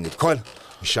aninginaka ngikhona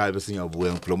ushaye bese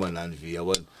ngiyabuya ngikhuluma nani via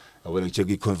yabona check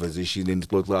i-conversation and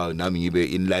xoxa nami ngibe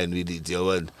in line with it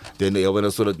yabona then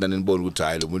yabona so that nani nibona ukuthi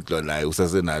hayi lo muntu lo naye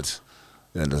usasenathi.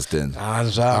 You understand?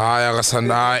 Hayi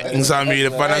akasanda ngizamile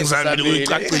bana ngizamile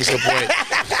uyicacise boy.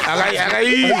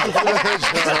 Akayi.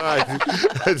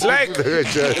 Like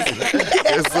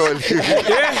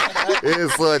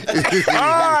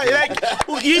like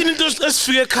yini into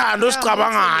esifike ekhanda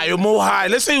osicabangayo mohayi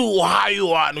let's say uhayi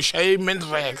one ushaye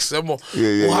menrex yabo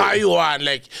uhayi one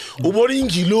like ubona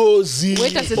ingilozi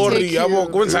or yabo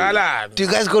kwenzakalani. Do you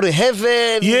guys go to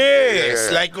heaven?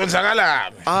 Yes, like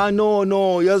kwenzakalani.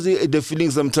 No yazi the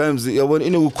feeling sometimes yabona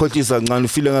inokukhohlisa kancane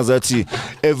feeling ngazathi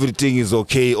everything is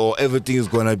okay or everything is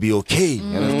gonna be okay.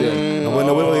 You understand?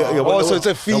 Also it's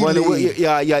a feeling.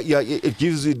 Yeah, it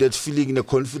gives you that feeling, the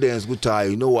confidence ukuthi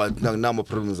you know what now my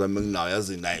problems are now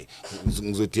yazi nayi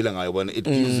ngizodila ngayo bona. It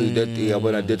gives you that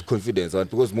yabona that confidence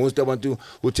because most abantu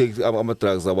who take ama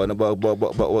drugs abana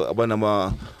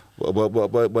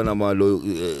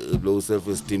low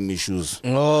self-esteem issues.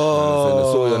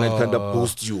 So you kind of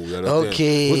boost you.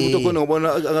 Okay. But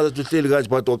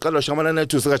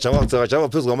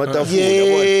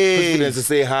confidence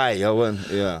say hi.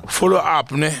 Yeah. Follow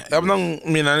up ne. Yabona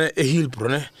mina e heal bro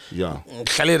ne. Yeah.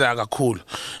 Ngihlaleda kakhulu.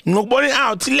 Ngokubona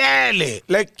out lele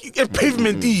like a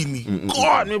pavement ini.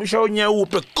 Gone maybe show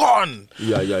nyawupe gone.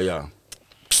 Yeah.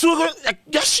 So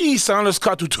yashisa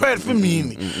ngalesikhathi 12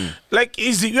 emini like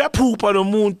is uyaphupha lo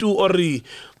muntu or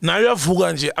na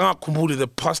uyavuka nje angakhumbuli the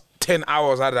past 10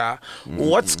 hours ada.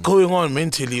 What's going on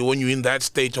mentally when you're in that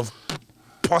state of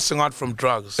passing out from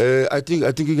drugs? I think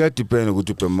it got depend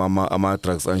ukuthi mama ama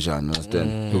drugs anjani,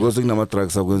 understand? Because kunama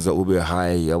drugs akwenza ube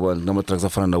high yabona, nama drugs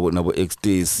afana nabo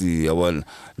ecstasy yabona,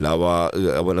 laba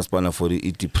yabona spana for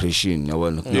the depression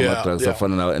yabona, nama drugs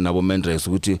afana nabo mendrags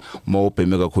ukuthi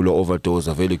mawubheme kakhulu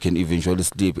overdose vele you can eventually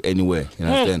sleep anywhere, you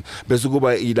understand? Bese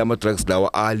kuba ilama drugs lawa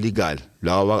are legal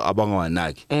lawa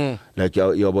abangawanaki like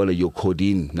yabona your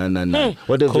codeine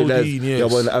what is it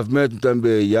yabona I've met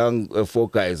young 4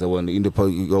 guys yabona in the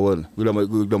yabona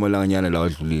kulamalanganyana la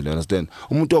adlulile, understand?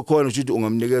 Umuntu okhona ukuthi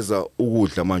ungamnikeza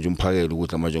ukudla manje umphakela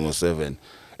ukudla manje ngo7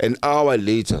 an hour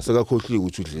later sekakhohlile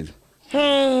ukuthi udlile.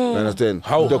 Understand?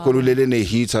 Umuntu okhona ulele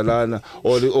neheater lana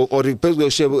or phezulu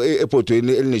kweshebo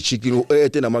ebhodweni eline chicken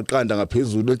ete namaqanda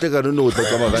ngaphezulu enhleka nonodla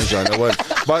kama kanjani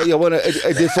yabona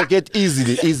they forget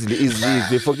easily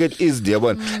they forget easily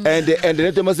yabona and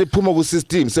lethe mase phuma ku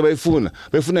system sebayifuna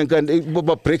inkandi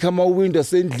ba break ama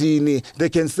windows endlini, they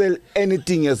can sell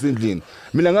anything yasendlini.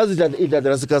 Mina ngazi idla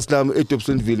laseCaslam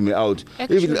eDobsonville me out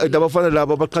even labafana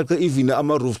laba baqhaqa even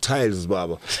ama roof tiles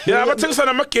baba abathengisa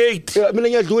nama gate. Mina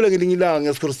ngiyadlula ngelinye ilanga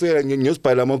ngesikhosela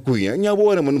ngiyosibhala amagwinya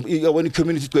ngiyabona mina yabona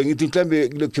i-community gwe ngithi mhlambe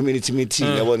le community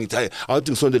meeting yabona ngithi hayi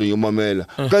awuthi ngisondele ngiyomamela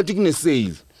kanti kune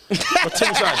sale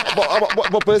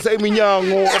bapesa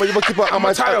iminyango abakhipha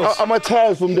ama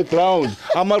tiles from the ground,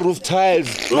 ama roof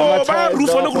tiles, roof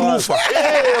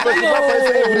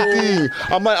everything,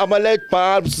 ama light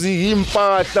bulbs,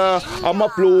 impahla, ama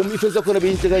bloom. Ifense khona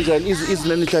beyinhle kanjani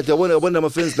izinani ihlathi yabona ama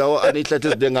fence lawo anehlathi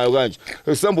ezidengayo kanje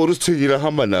somebody usithikile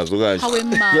hamba nazo kanje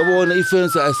yabona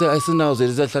ifence ayisinazo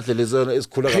lezihlathi lezona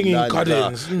esikhula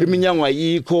kamnandi iminyango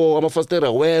ayikho ama fastera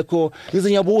wekho ngize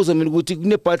ngiyabuza mina ukuthi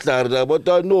kune butler but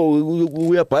no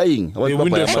we are buying. How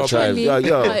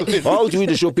do we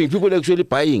do shopping? People are actually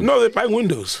buying. No, they're buying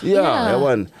windows. Yeah.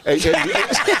 One. And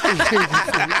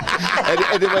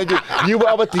you were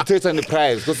about dictate on the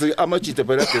price because how much is the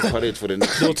better desperate for the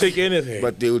next. They'll take anything.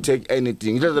 But they will take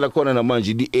anything. Just like corner na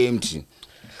manji the empty.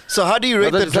 So how do you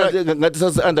rate the drug?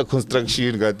 That's under construction,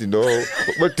 you know.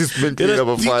 But this mentally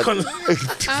never fun.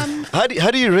 How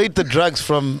do you rate the drugs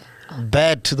from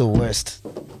bad to the worst?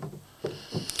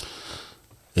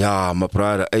 Yeah, my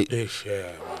brother.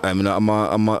 I mean, I'm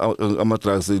a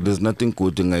drugs. There's nothing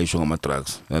good in I'm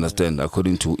drugs. You understand?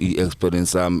 According to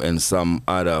experience and some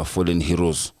other fallen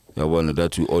heroes,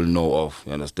 that we all know of.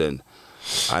 You understand?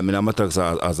 I mean ama-drugs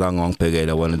azange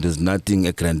ngibhekela yabona there's nothing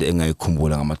egrand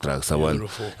engayikhumbula ngama-drugs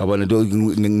yabona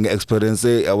ngi-experience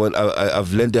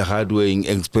I've learned the hard way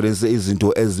ngi-experience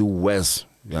izinto ezi-worse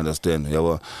you understand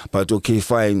yabo but okay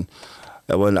fine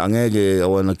yabona angeke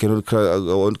yabona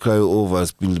I won't cry over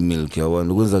spilled milk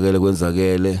yabona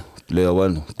kwenzakele le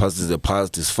one past is the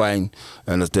past is fine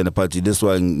you understand but this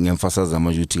why ngiemphasize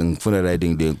manje ukuthi ngifuna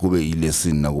writing the kube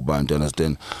i-lesson nakubantu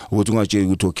understand ukuthi ungatsheli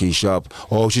ukuthi okay sharp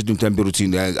should mhlambe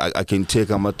routine I can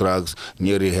take ama drugs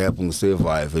near rehab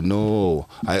ngisurvive no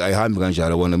I hambi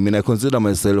kanjalo bona mina I consider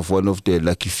myself one of the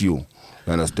lucky few.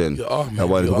 You understand?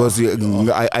 Because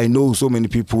I know so many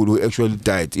people who actually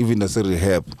died, even as a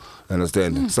rehab. You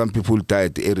understand? Some people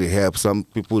died in rehab. Some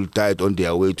people died on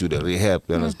their way to the rehab.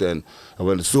 You understand?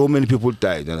 So many people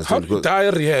died. You understand? How do you die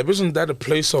in rehab? Isn't that a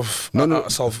place of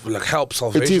help,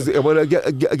 salvation? It is. Well,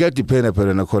 get depend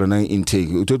upon a corona intake.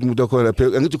 You told me to call a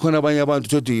pay. And to call about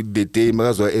to the day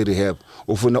because of rehab.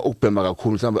 Often open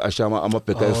magakum some ashama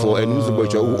amapeka for and use the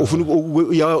butcher. Often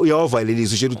you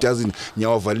violence. You should doesn't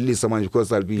you violence someone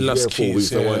because I'll be last here for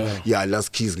weeks. Yeah,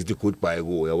 last keys get goodbye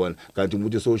go. I want can't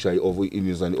move the social over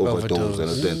immunity and overdose.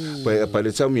 Understand? By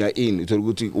the time you are in, it will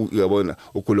go to you want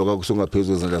ukuloka kusonga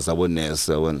pesos and saboness.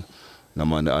 I want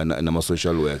nama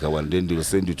social worker. I want then they'll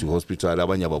send you to hospital.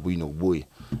 Abanya babuyi nokubuyi.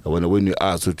 I want when you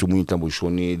ask to muita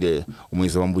bushoni there,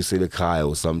 umisa bambusele kaya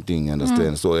or something.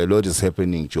 Understand? So a lot is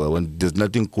happening. I want there's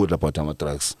nothing good about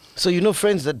drugs. So you know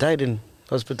friends that died in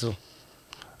hospital.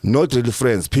 Not really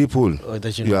friends, people.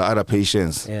 That you know. Yeah, other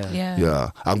patients. Yeah.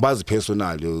 I'm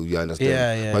personal, you understand?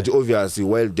 Yeah. But obviously,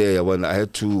 while there, I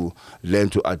had to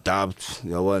learn to adapt.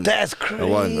 That's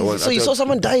crazy. So you saw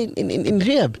someone die in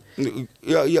rehab? Yeah.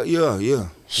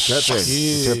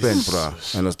 It happened, bro.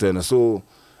 Understand? So,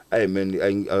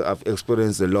 I've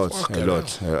experienced a lot.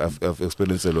 I've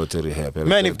experienced a lot of rehab.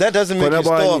 Man, if that doesn't make you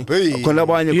stop, man.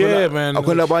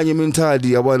 Akonabanye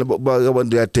mentality, abantu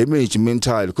they are damaged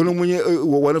mentally.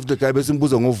 One of the guys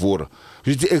besimbuza ngovura.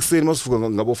 Uthi exeni masifuka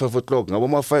ngabo 5 o'clock, ngabo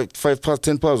ma 5 past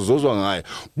 10 past uzozwa ngayo.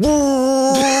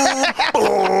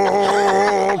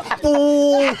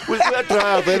 We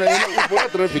drive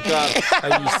and traffic car.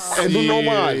 And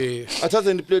normal.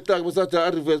 Athatha ni plate yakhe besathi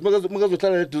reverse.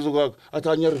 Makazohlala eduzo kwakho.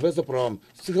 Athanya reverse prom.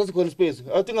 Sikhathi khona space.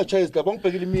 I think I chase lapha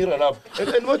ngibhekile mirror lapha.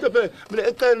 And what the mina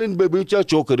eceleni bebuya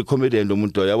joke the comedian lo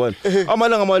muntu yabona.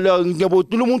 Amalanga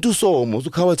ngiyabotula umuntu usomo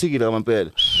usukhawathekile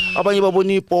ngamampela. Abanye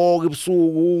babona ipoke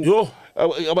ebusuku. Yo.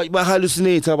 Ba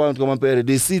hallucinate abantu ngamampela.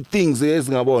 They see things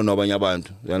ezingabona abanye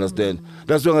abantu. You understand?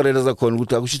 That's why ngarealize khona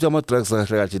ukuthi akushitha ama drugs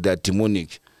akahle they are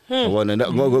demonic. Yabona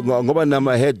ngoba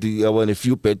nama head yabona a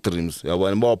few bedrooms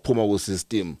yabona bawaphuma ku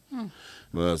system.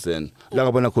 You understand? La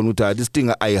ngabona khona ukuthi this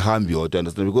thing ayihambi yodwa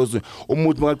understand because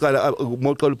umuntu maqala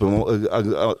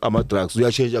ubhema ama drugs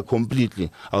uyachange completely.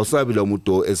 Awusabi lo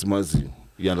muntu esimaziyo.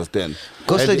 You understand?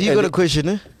 Costa, you got a question,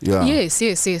 eh? Yeah. Yes.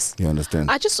 You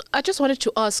understand? I just wanted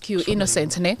to ask you,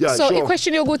 Innocent, ne? Yeah, so sure. a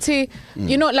question you go to,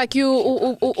 you know, like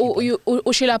you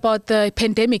share about the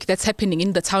pandemic that's happening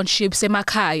in the townships,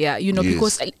 Emakaya, you know, Yes.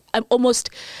 because almost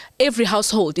every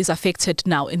household is affected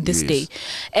now in this day,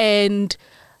 and.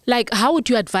 Like, how would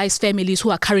you advise families who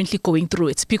are currently going through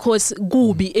it? Because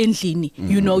gubi endlini,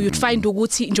 you know, you'd find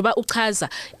ukuthi njoba uchaza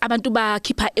abantu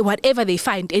bakhipha whatever they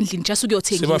find endlini just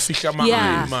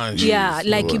ukuyothengisa. Yeah,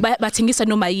 like bathengisa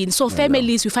noma yini. So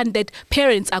families, we find that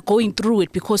parents are going through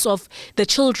it because of the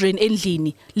children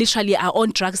endlini literally are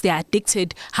on drugs, they are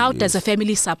addicted. How does a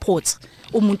family support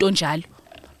umuntu onjalo?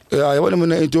 Yeah, yabona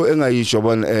mina into engayisho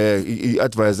yabona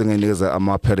advice enginikeza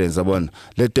ama parents yabona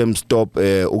let them stop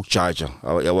ukujudge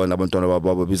yabona abantwana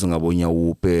babo biza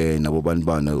ngabonyawupe nabo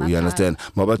banibana you understand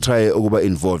maba try ukuba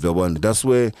involved yabona that's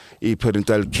where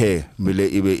parental care mele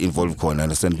ibe involved khona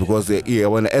understand because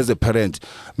yabona as a parent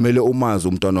mele umazi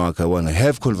umntwana wakhe yabona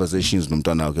have conversations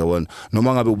nomntwana wakhe yabona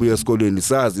noma ngabe ubuya esikolweni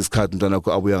sazi isikhathi umntwana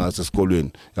wakhe abuya ngaso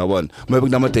esikolweni yabona maybe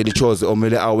kunama daily chores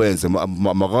omele awenze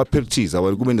maka practice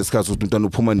yabona kube nesikhathi ukuthi umntwana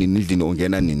uphuma nini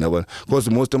ongena nini yabona because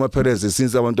most of my parents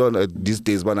since abantwana these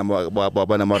days bana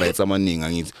rights amaningi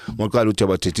ngithi ngoqala uthi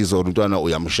abathethisa umntwana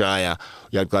uyamshaya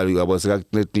uyaqala uyaboseka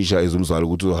kunetisha izumzalo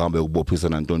ukuthi uhambe ukubophisa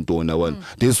nantontona yabona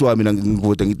this why mina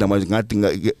ngivote ngithi manje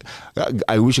ngathi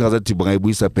I wish ngazathi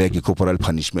bangayibuyisa back corporal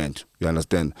punishment you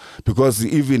understand because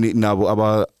even nabo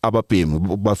ababhemi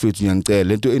bafethu ngiyangicela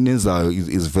lento enenzayo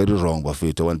is very wrong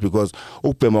bafethu yabona because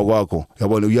ukubhema kwakho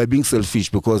yabona you are being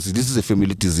selfish because this is a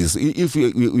family disease if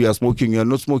we are smoking, you are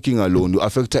not smoking alone. You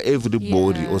affect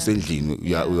everybody or sending.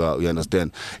 You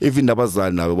understand? Even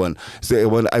nabazali now one say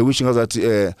when I wishing us that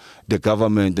the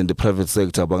government and the private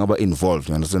sector are involved.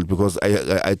 You understand? Because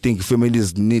I think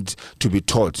families need to be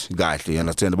taught. You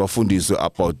understand? About fundis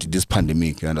about this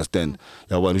pandemic. You understand?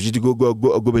 We should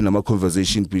go in a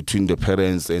conversation between the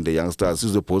parents and the youngsters.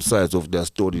 Use both sides of their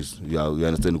stories. You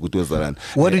understand?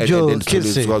 What did your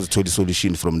kids say? To the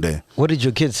solution from there. What did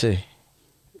your kids say?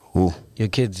 Who? Your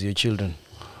kids, your children.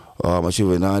 My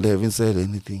children, they haven't said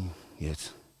anything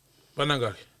yet.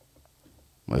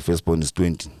 My firstborn is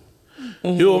 20.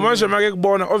 Yo,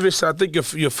 obviously, I think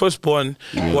your firstborn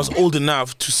was old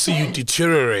enough to see you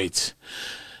deteriorate.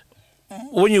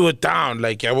 When you were down,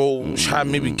 like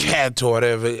maybe cat or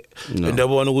whatever, and they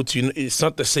want to, it's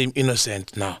not the same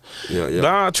innocent now.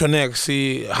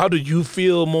 See, how did you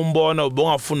feel, Mumbona?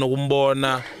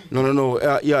 No.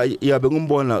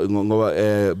 Bengumbona ngoba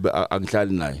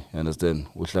angihlali naye, you understand?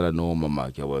 Uhlala no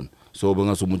mama yakhe, so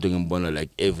bengasumumuntu engimbona like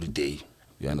every day.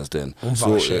 You understand?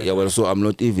 So so I'm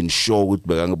not even sure what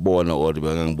bengangibona or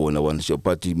bengangibona one,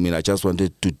 but I just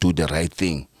wanted to do the right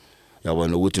thing. But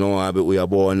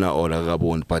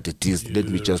it is, let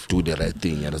me just do the right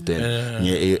thing, you understand?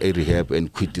 A rehab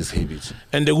and quit this habit.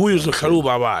 And the guy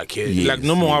is like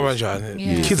no more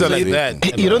kids are like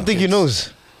that. You don't think he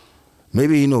knows?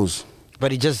 Maybe he knows.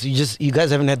 But you guys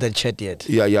haven't had that chat yet.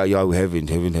 Yeah, we haven't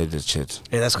had that chat.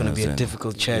 Yeah, that's gonna be a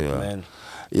difficult chat, man.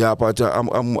 Yeah, but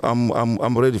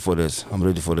I'm ready for that. I'm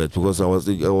ready for that because I was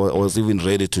even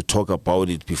ready to talk about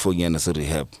it before you understand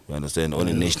rehab. You understand, on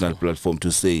a national platform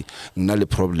to say, not a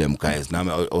problem, guys. Now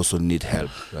I also need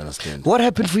help. You understand? What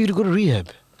happened for you to go to rehab?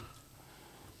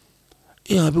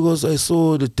 Yeah, because I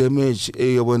saw the damage.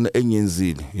 You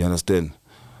understand?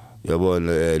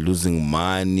 Losing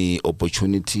money,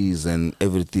 opportunities, and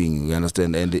everything. You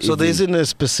understand? And so there isn't a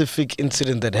specific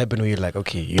incident that happened where you're like,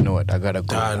 okay, you know what, I gotta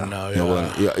go now.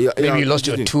 Maybe you lost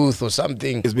your tooth or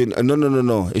something. It's been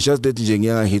no. It's just that you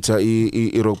hit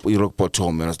a rock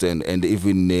bottom. You understand? And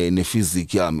even in the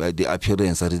physics, the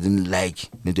appearance I didn't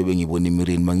like. This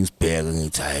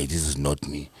is not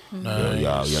me. You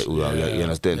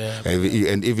understand?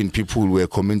 Yeah. And even people were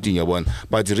commenting about,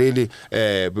 but really,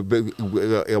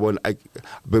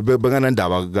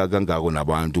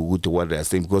 what they are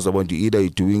saying, because I want to either you're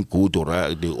doing good or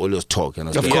they always talk. You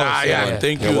understand? Of course,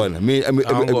 thank you.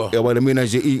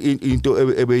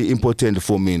 Important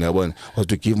for me was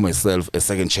to give myself a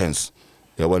second chance.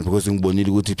 Because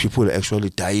people are actually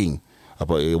dying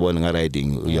about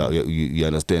riding. You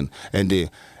understand? And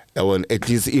at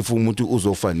least if umuntu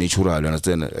uzofa natural,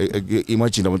 understand?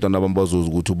 Imagine abantwana abambazo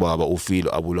ukuthi ubaba ufeel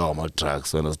abulawa ama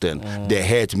drugs, understand? The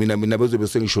hurt mina bezobe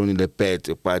sengishona in the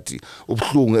bed but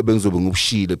ubhlungu ebengizobe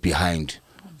ngubshile behind.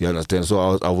 You understand? So I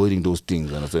was avoiding those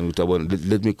things, understand?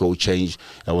 Let me go change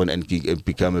and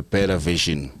become a better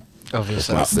version of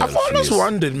myself. I've always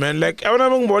wondered, man, like when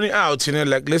I'm going out,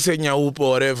 like let's say Nyaup or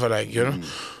whatever, like,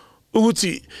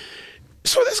 Uguti,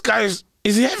 so this guy is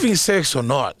he having sex or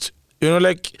not?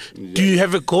 Like, do you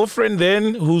have a girlfriend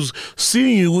then who's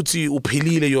seeing you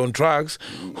upilile, you're on drugs,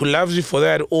 who loves you for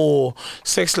that, or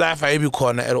sex life at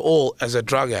all as a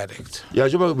drug addict? Yeah,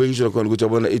 it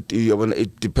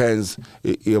depends.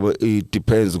 It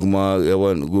depends.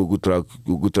 Good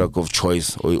drug of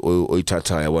choice or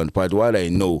tata. But what I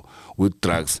know with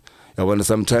drugs,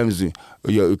 sometimes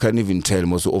you can't even tell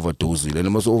most overdose.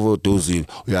 And most overdose you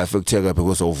are affected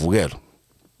because of vulgar.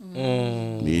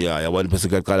 Yeah, one person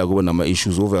got nama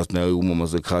issues over now.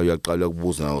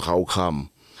 How come?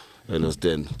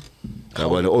 Understand?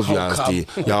 Obviously,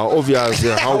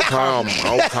 how come?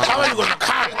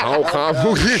 How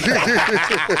come?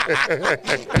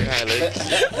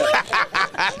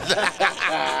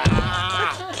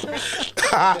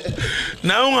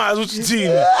 Now I was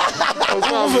team.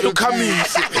 Over the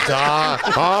comings.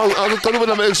 I'm talking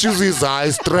about excuses. I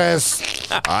stress.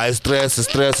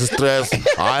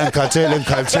 I'm cartel.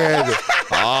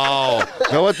 Oh,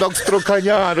 now what talks through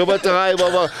Kanya? But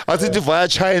I think via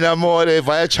China more,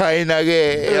 via China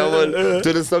again.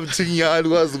 Tell us something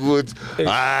was good.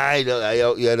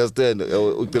 You understand?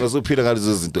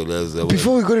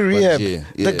 Before we go to rehab,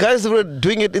 the guys that were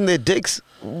doing it in their decks,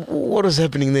 what was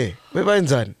happening there?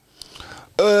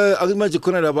 Akumaje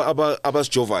khona laba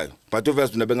abasijova but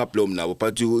obviously nabenga blom nabo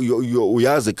but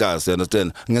uyazi kasi,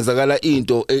 understand, ngenzakala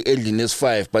into endlini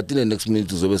S5 but in the next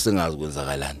minute uzobe sengazi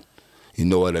kwenzakalani. You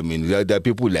know what I mean? There are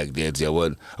people like that,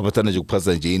 yabona. Abathanda nje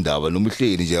ukuphasa nje indaba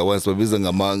nomhleli nje yabona sibabiza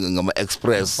ngama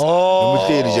express.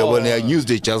 Nomhleli nje yabona news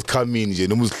they just come in nje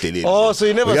noma usihlelele. Oh, so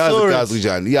you never saw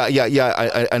it?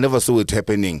 Yeah, I never saw it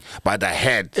happening, but I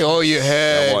had. Oh, you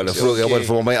had. Yabona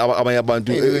from abanye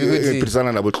abantu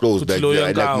ephrisana nabo close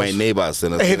like my neighbors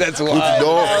and that's why.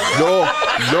 No.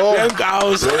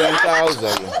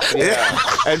 Yeah.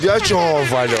 And you're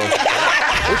Jehova lo.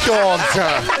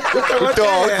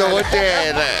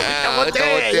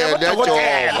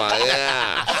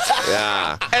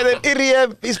 Yeah. And then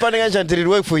Rehab is Rehab, did it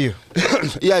work for you?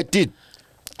 Yeah, it did.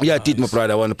 Yeah, I did, my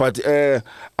brother. But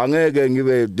angeke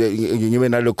ngibe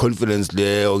nalo confidence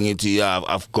there or ngithi yeah,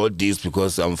 I've got this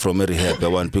because I'm from a rehab,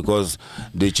 because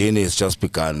the journey has just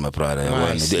begun, my brother.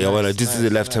 This is the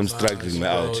lifetime struggling me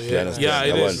out. You understand? Yeah,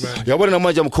 it is, man. Yabona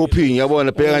manje I'm coping.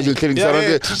 Yabona phela nje killing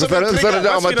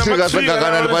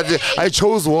but I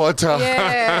chose water.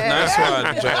 Nice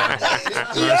one, John.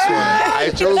 Nice one. I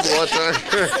chose water.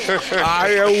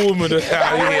 I am a woman.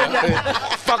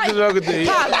 Fuck the dog day.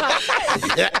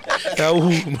 Yeah.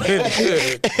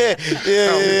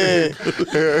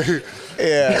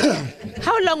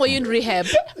 How long were you in rehab?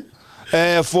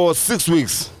 For 6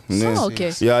 weeks. Oh,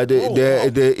 okay. Yeah,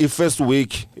 the first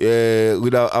week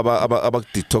with about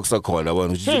detox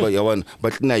yabona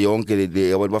but na yonke le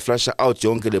yabona baflasha out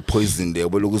yonke the poison there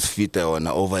bokusifita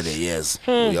yona over the years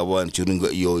yabona during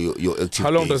your active.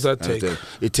 How long days. does that take?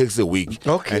 It takes a week.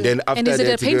 Okay. And then after And is it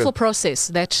that, a painful process,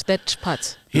 that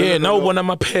part? Yeah, now ubona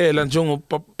amaphela njengo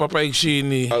papa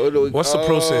ekshini. What's the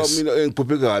process? Mina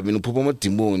ngiphupheka mina uphupha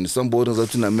amadimoni somebody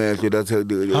zathi namehlo that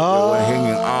they were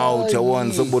hanging out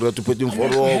yabona somebody that uphethe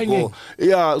imforoko.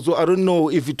 Yeah, so I don't know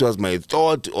if it was my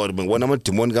thought or ngibona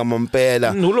amadimoni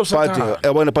kamampela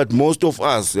but most of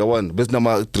us yabona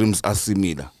besinama dreams are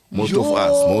similar. Most of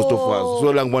us.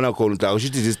 So lang ngibona khona la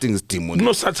ushithi this thing is demon.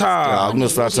 No Satan. No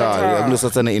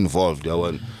Satan involved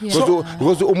yabona.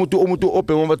 Because umuntu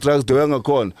open ama drugs de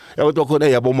ngakhona. Yabantu bakhona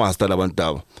yabo master labantu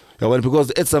laba. Yabona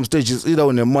because at some stages either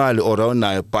unemali or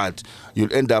awunayo but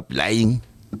you'll end up lying,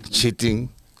 cheating,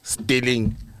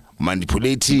 stealing,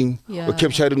 manipulating,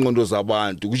 capturing ingqondo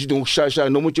zabantu kushithi ukushasha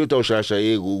noma uthi ushasha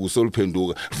yeke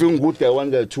usoluphenduka fika ukuthi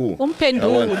I1 ka 2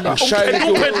 Umphendule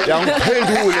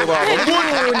yangiphendule baba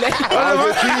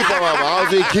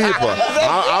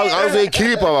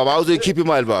how's they keep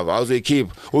imali baba how's they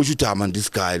keep ushuthi man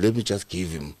this guy let me just give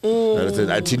him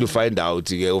until you find out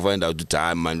the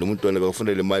time man lo muntu wona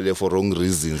bekufundela imali for wrong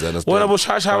reasons understand wona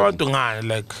boshasha abantu ngani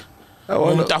like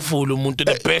umtafula umuntu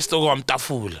the best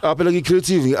okwamtafula phela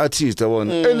ngi-creative ngi-artist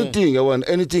yabona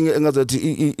anything engazathi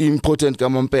important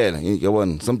kamampela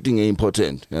yabona something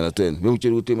important you understand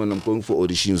bengitshela ukuthi man I'm going for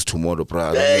auditions tomorrow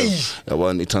brother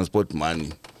yabona i-transport money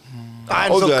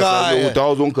Because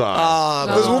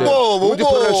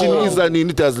production is an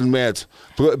it doesn't matter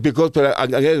because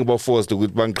angeke ngiba forced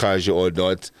ukuthi bangiqhashe or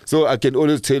not so I can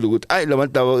always tell you ukuthi ayi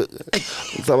labantu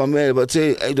sabamele but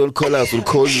say I don't call us we'll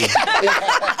call you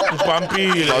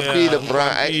Pampile,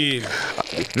 bra.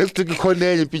 Let's take a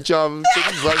corner picture.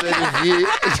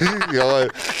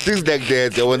 Things like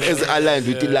that. As aligned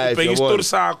with the life.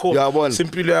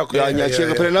 Simple yakho.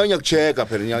 Ngiyacheka phela nawe ngiyacheka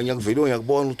phela ngiyakuvela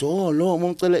ngiyakubona ukuthi oh lo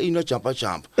ngicela ino jump.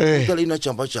 Ngicela ino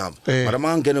jump. Mara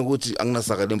mangena ukuthi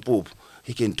anginasaka lempuphu.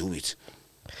 He can do it.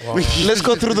 Wow. Let's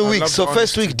go through the week. So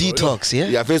first week detox,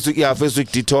 yeah? First week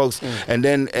detox. And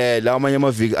then la amanye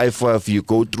week I5 you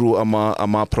go through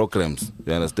ama programs,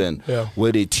 you understand? Yeah.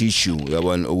 Where they teach you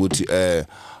ukuthi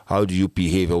how do you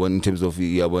behave in terms of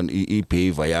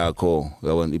behavior yakho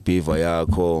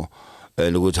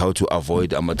and how to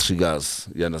avoid triggers,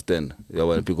 you understand?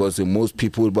 Because most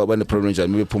people when the problem is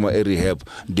maybe puma rehab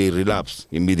they relapse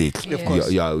immediately.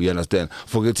 Yeah, you understand?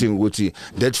 Forgetting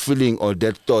that feeling or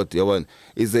that thought,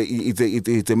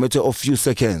 it's a matter of few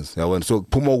seconds. So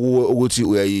puma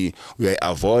we are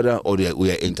avoid or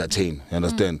we are entertain, you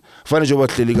understand?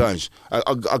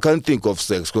 I can't think of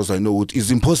sex because I know it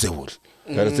is impossible.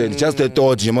 Just the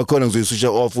thought ngiyakhona ngizoyiswitcha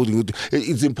off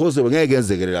it's impossible ngeke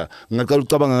yenzekelela ngaqala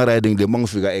ucabanga riding le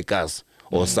mangifika egas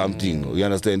or something, you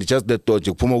understand? Just the thought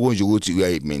kuphuma konje ukuthi you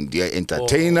are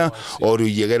entertainer or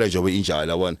uyekela nje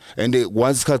injala one and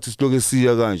once isikhathi siloke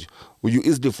siya kanje you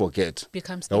easily forget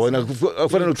yabona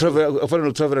kufanele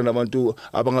utravel nabantu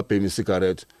abangabhemi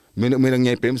cigarette mina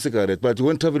ngiyabhemi cigarette but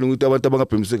when traveling with abantu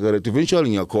abangabhemi cigarette eventually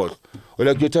ngiyakhohlwa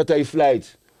like you thatha iflight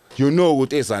you know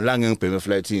what is and lang ngibheme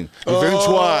flighting.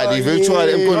 Eventually,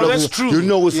 that's true. you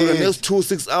know it's for the next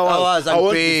 2-6 hours. I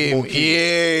want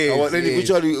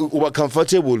eventually we were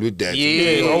comfortable with that.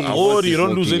 You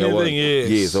don't lose anything.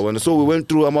 Yes, so we went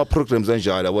through our programs and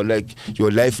I want like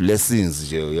your life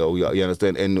lessons. You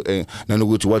understand, and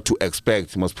what to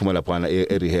expect must put upon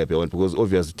a rehab because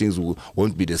obviously things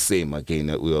won't be the same again.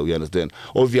 You understand.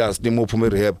 Obviously, more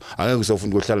rehab. I know something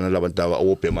go tell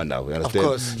open now. You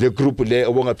understand. The group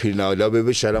there won't appeal now. They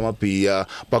will share them up here.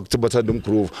 Back to bottom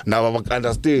groove. Now I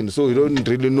understand. So you don't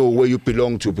really know where you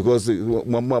belong to because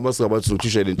mama must about to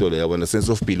teach into there. I want a sense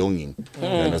of belonging. You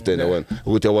understand. I want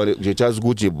you just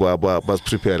good but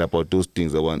prepare about those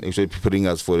things. I want actually preparing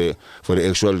us for the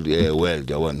actual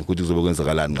world. I want good to begin to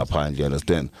you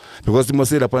understand. Because you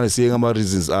must say that seeing my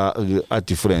reasons are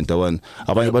different. I want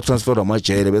about transfer of my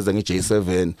chair,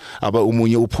 J7, about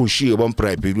umunye upushi, about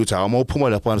private, which I'm more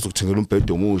puma upon to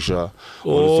Tingalumpeto Musha,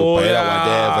 or whatever.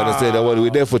 I said, we're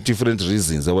there for different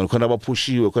reasons. I want to have a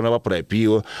pushy, or can have a private,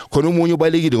 Konumunyo by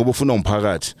Ligi, Obufunum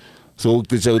Pagat. So I'm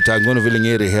going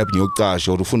to rehab your cash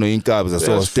or the in cabs as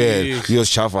so stay your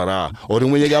shafara or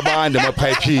when you get behind my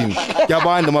piping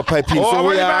my piping so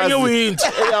we are you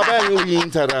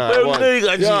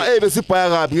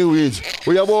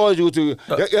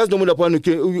yes no upon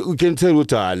you can tell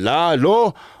what la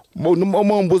lo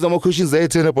Mbuza ama questions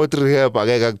ayethena about rehab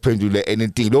akeke akuphendule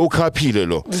anything lo ukhaphile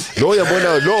lo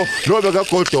yabona lo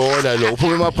bekagodola lo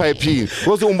uphuma emaphayipini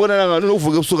because umbona ngani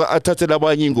uvuka ebusuka athathela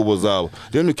abanye ingubo zabo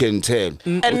then you can tell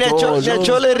and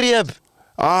natural rehab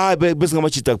bese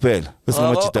ngamachita kuphela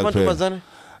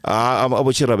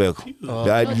abochira bekho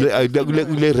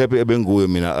le rap ebenguwe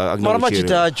mina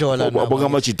amachita ajola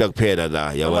amachita kuphela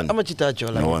la yabona amachita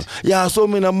ajola yeah so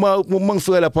mina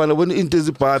mangifika lapha bona into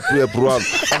ezibhathi bro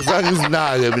akuzange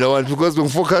izinake mina because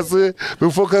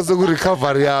bengifocus ku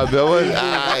recovery yami yabona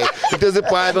hayi into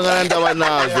ezibhathi ngalanda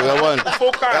nazo yabona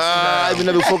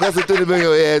mina bengifocus into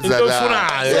bengiyoyenza la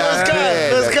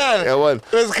yabona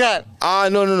no I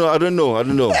don't know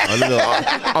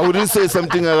I wouldn't say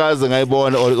something akaze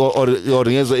ngayibona or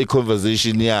ngezwe a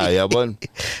conversation yabona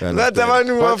that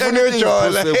abantu bafuna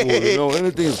ujola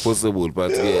anything is possible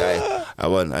but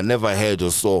I never heard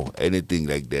or saw anything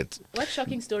like that. What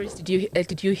shocking stories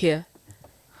did you hear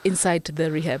inside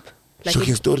the rehab? Like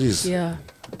shocking stories? Yeah,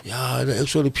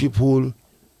 actually people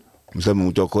mhlawumbe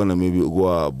umuntu okhona maybe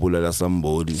kwabulala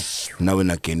somebody nawe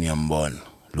na Kenya mbona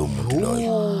lo muntu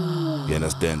loyo. You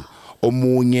understand?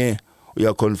 Omunye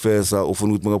uyaconfessa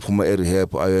ufuna ukuthi makaphuma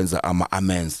rehab ayenza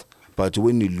amends but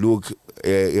when you look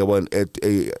at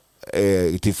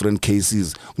different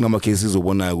cases kunama cases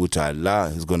ubona ukuthi la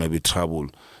is going to be trouble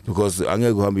because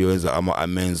angeke uhambe uyenza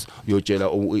amends uyotshela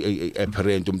a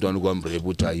parent umntwana ukwamrape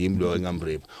ukuthi ayimi lo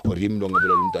engamrape or yimi lo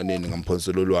ngabulala umntaneni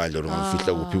ngamphonsela olwandle or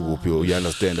ngamfihla kuphi you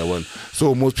understand one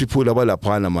so most people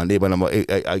abalaphana man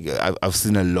I've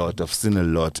seen a lot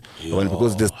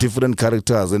because there's different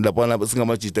characters and laphana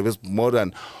singamajita more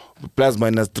than plus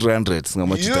minus 300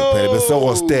 singamajita kuphela bese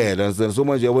hostel and so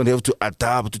much you have to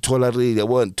adapt to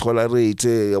tolerate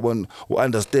you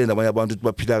understand abanye abantu ukuthi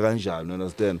baphila kanjani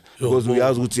understand because we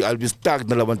have to I'll be stuck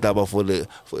nalabantu for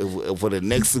the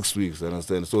next 6 weeks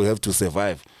understand so we have to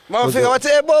survive mafika bathi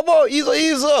bobo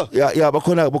Yizo yeah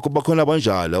bakhona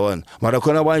banjalo yabona mara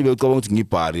khona abanye becabanga ukuthi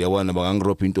ngibhari yabona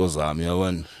bangangiropa into zami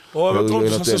yabona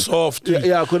soft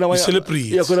khona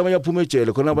celebrate khona abanye aphuma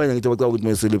ejele khona abanye ngithi bacabanga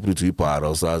ukuthi celebrate uyibhara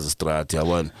usazi strat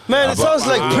yabona man it sounds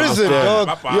like prison dog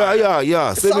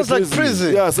yeah sounds like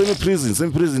prison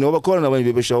same prison ngoba khona abanye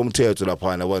bebeshaya umthetho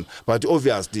lapha yabona but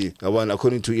obviously yabona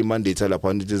according to imandate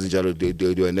lapha into ezinjalo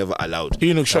they were never allowed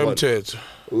ukushaya umthetho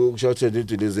ukushathe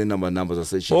into lezi numbers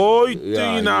aseche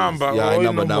number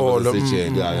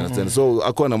aseche you understand so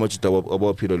akhona amajita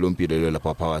abaphila lo mpilo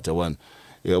lapha phakathi yabona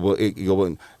yabo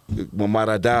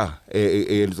mamarada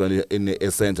in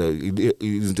a center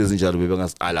izinto ezinjalo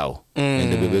bebengasallow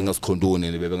and bebengasikondone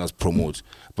and bebengaspromote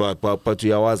but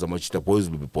uyawazi amajita boys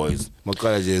will be boys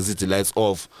maqala nje isithi lights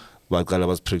off baqala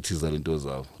bas practice into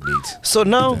zabo late. So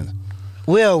now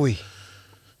where are we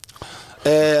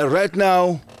right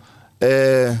now?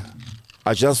 I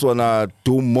just wanna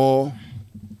do more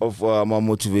of my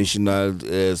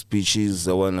motivational speeches.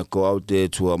 I wanna go out there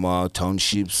to my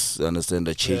townships, understand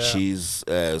the churches,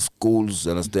 schools,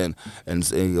 understand, and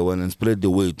I wanna spread the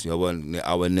weight. I want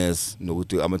awareness. No,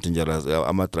 I'm dangerous.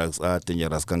 I'm drugs are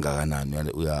dangerous.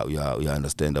 You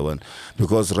understand that one?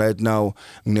 Because right now,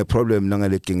 the problem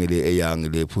nangalekengele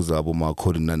young le puza aboma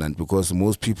coordinate because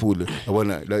most people I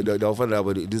wanna they often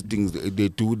about these things they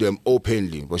do them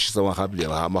openly. But she's a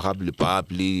happily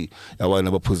publicly. I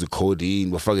wanna put the code in.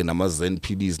 bafake nama-zen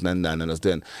PDs nani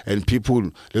understand, and people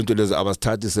lento lezi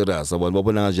abasithathi serious yabona,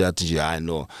 babona nje athi nje hayi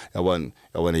no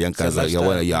yabona yankaza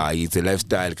yabona yeah it's a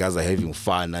lifestyle guys are having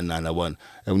fun nani yabona.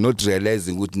 I'm not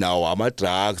realizing ukuthi now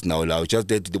ama-drugs now just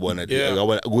that bona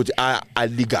ukuthi are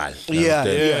legal,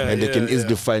 and they can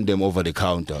easily find them over the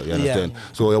counter, you understand.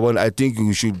 So yabona, I think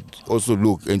we should also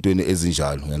look into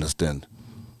ezinjalo, you understand.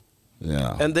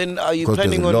 Yeah. And then are you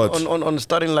planning on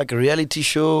starting like a reality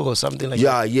show or something like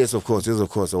that? Yes, of course. I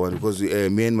want, because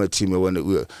me and my team,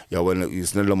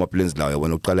 it's not my plans now. I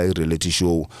want to call a reality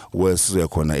show where and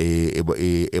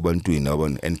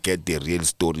get the real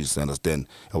stories, understand.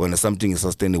 I want something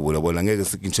sustainable. I want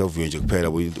to interview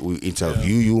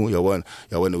you. I want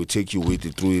to take you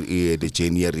with through the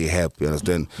journey rehab, you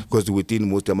understand. Because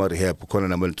within most of my rehab,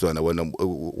 once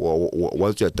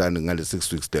you're done in the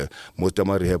 6 weeks there, most of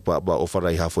my rehab offer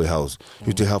a halfway house.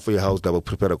 You take halfway house that will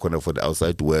prepare a corner for the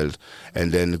outside world,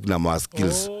 and then skill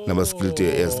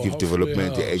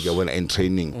development and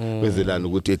training.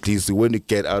 At least when you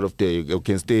get out of there, you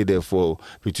can stay there for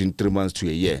between 3 months to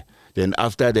a year. Then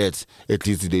after that, at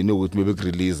least they know what maybe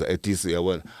release. At least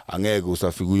angeke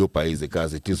usafika uyobhayize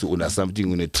cars. At least una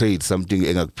something una trade something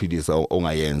engakuphilisa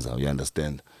ongayenza. You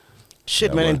understand?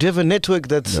 Shit, man. And do you have a network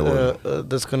that's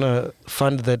gonna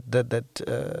fund that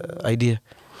idea?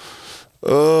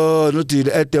 Not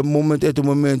at the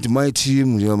moment. My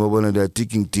team, they're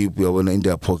digging deep, in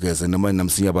their pockets, and I'm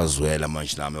seeing about Zuela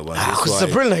much now. It's a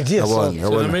brilliant idea. It's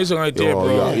an amazing idea,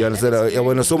 bro. You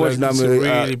understand? So much now. It's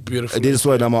really beautiful. This is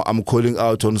why I'm calling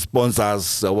out on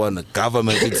sponsors. I want the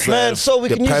government itself. Man, so we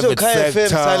can use your KFM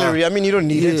salary. I mean, you don't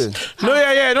need it. No,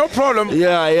 no problem.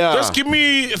 Yeah. Just give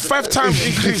me 5 times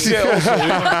increase here. Also,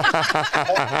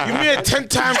 give me a 10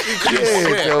 times increase.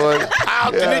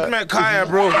 I'll delete my kaya,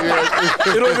 bro.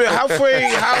 It'll be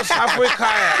halfway house, halfway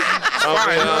kaya.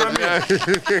 Fine, you know what I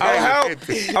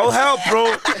mean? I'll help,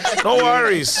 bro. No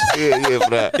worries.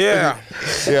 Bro. Yeah,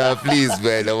 please,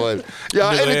 man.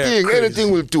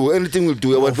 Anything will do.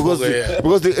 Because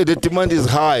the demand is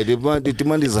high. The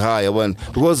demand is high.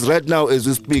 Because right now, as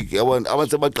we speak, I want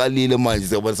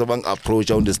someone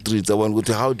approach on the streets.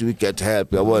 How do we get help?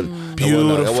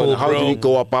 Beautiful, how do we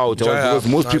go about? Because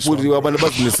most people,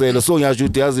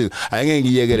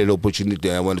 opportunity.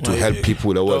 I want to help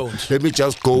people. Let me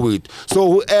just go with.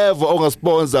 So whoever on a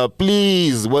sponsor,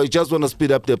 please, we just want to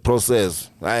speed up the process.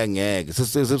 It's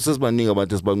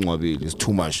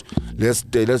too much.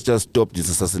 Let's just stop this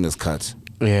assassin's cut.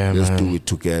 Let's do it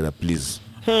together, please.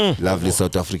 Lovely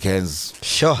South Africans.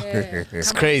 Sure.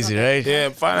 It's crazy, right? Yeah,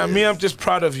 fine. I'm just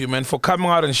proud of you, man, for coming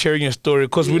out and sharing your story.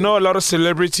 Because we know a lot of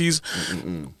celebrities,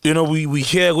 we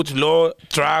hear good law,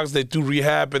 drugs, they do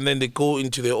rehab, and then they go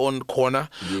into their own corner.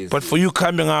 Yes, but for you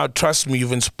coming out, trust me,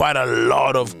 you've inspired a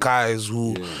lot of guys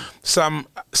who some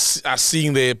are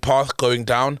seeing their path going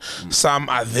down. Some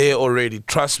are there already.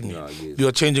 Trust me.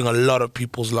 You're changing a lot of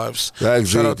people's lives.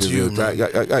 Shout out to you, man.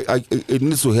 It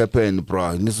needs to happen,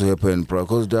 bro.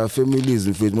 Because there are families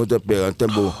in faith, one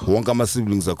my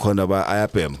siblings are corner by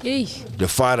IAPM. The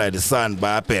father, the son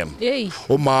by IAPM.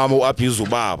 Oh, mama, abuse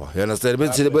Baba. You understand?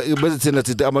 But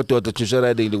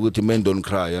men don't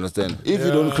cry. You understand? If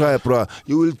you don't cry, bro,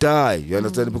 you will die. You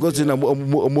understand? Because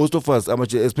most of us,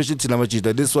 especially in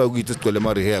this is why we just call them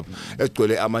rehab. Let's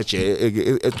call it amateur.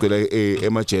 You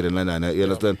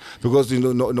understand? Because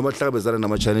no matter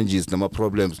what challenges, no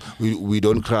problems, we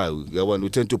don't cry. We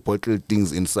tend to bottle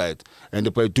things inside. And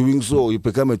by doing so, you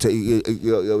become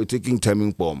you're taking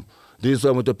timing bomb. This is why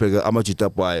I'm going to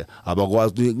amachita paya.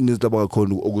 Abagwas needs to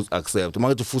accept. I'm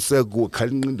going to force go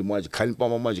calling the match, calling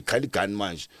Pama calling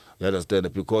match. You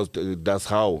understand? Because that's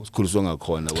how school song are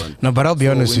called. No, but I'll be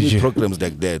honest with you. Programs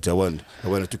like that. I want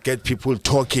to get people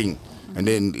talking, and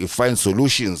then find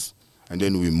solutions, and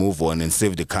then we move on and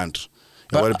save the country.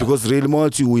 Because really,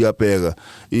 we are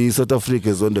South Africa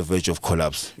is on the verge of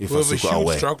collapse. If we have a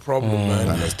huge drug problem, man.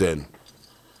 Understand?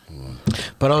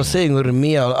 But I was saying, with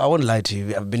me, I won't lie to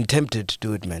you. I've been tempted to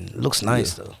do it, man. Looks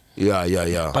nice, though.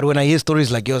 Yeah. But when I hear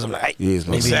stories like yours, I'm like, maybe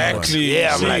exactly.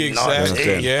 Yeah, I'm like,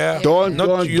 exactly. Yeah. Don't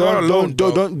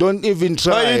even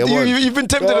try. You've been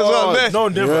tempted as well, man. No,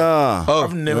 never. Yeah.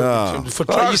 I've never been tempted. For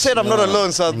drugs, you said I'm not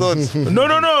alone, so I thought.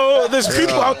 No. There's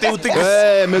people out there who think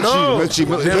Mekchi,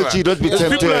 don't be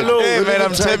tempted. People alone. Hey, man,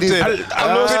 I'm tempted.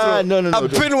 No.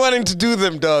 I've been wanting to do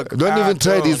them, dog. Don't even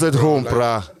try this at home,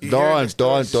 bruh. Don't.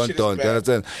 You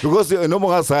understand? Because no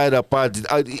more side apart.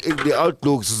 The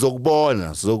outlook is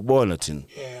Zogbona.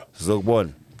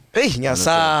 Hey,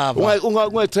 ngiyasaba.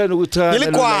 Ungathanda ukuthanda.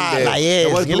 Ngilikwala,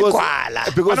 yes, ngilikwala.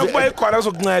 Because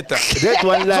that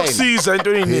one line.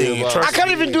 I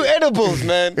can't even do edibles,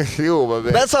 man.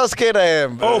 That's how scared I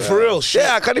am. Oh, for real? Shit.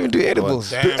 Yeah, I can't even do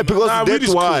edibles. Because that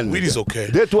one, weed is okay.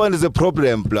 That one is a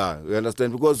problem, blah. You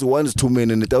understand? Because one is too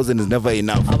many and 1,000 is never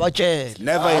enough.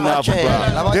 Never enough,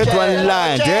 blah. That one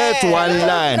line.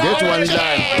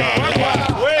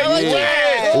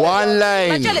 One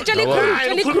line.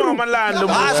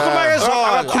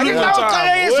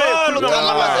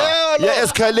 Yeah,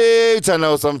 escalator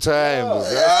now sometimes.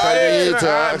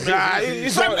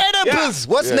 From edibles,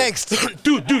 what's next?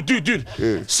 Dude.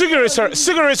 Cigarettes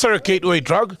are a gateway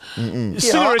drug.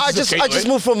 Cigarettes I just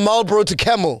moved from Marlboro to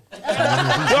Camel.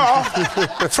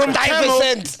 From Camel,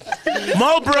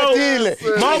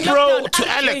 Marlboro to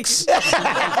Alex.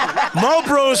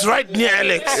 Marlboro's right near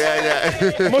Alex.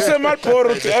 Yeah.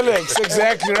 Marlboro to Alex,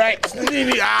 exactly right.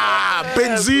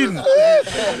 Benzene.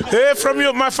 Hey,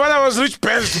 my father was rich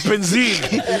pants to benzene.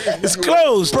 It's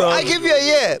closed. Bro, I give you a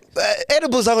year.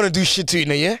 Edibles are gonna do shit to you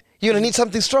in a year. You're gonna need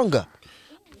something stronger.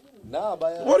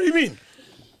 What do you mean?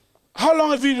 How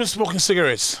long have you been smoking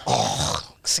cigarettes?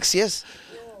 6 years.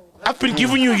 I've been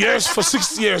giving you years for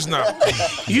 6 years now.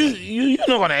 You're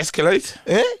not gonna escalate.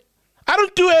 Eh? I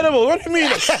don't do edible. What do you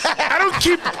mean? I don't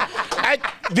keep.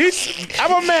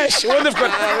 I'm a mash. What they've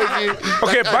got?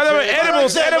 Okay. By the way,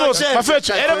 edibles. Edibles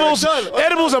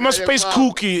are my space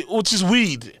cookie, which is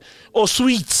weed or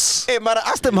sweets. Hey, man,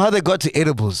 ask them how they got to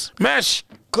edibles. Mash.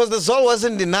 Because the Zol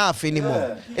wasn't enough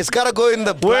anymore. It's gotta go in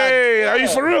the blood. Wait, are you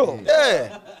for real?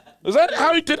 Yeah. Is that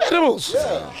how you did edibles?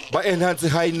 Yeah. But enhance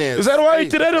highness. Is that why you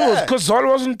did edibles? Because Zol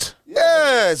wasn't.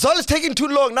 Yeah, Zol is taking too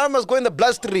long. Now it must go in the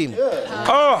bloodstream. Yeah.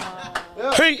 Oh.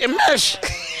 Yeah. Hey, Mash.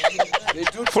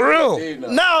 For real.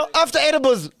 Now, after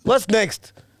edibles, what's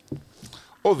next?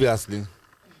 Obviously.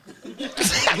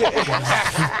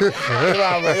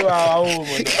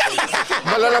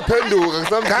 Malala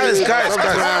penduka. Guys.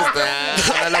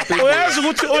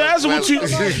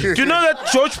 Do you know that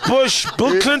George Bush,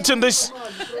 Bill Clinton, this?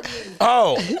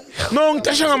 Oh, no, I'm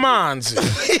dashing a man's.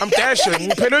 I'm dashing.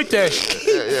 You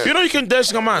know you can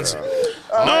dash a man's.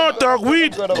 No, dog,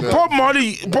 weed. Bob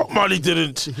Marley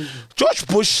didn't. George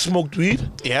Bush smoked weed.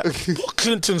 Yeah. Bill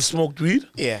Clinton smoked weed.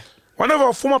 Yeah. One of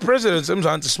our former presidents,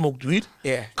 smoked weed.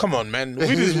 Yeah. Come on, man.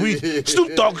 Weed is weed.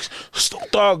 Snoop Dogg,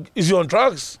 is he on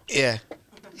drugs? Yeah.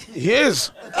 He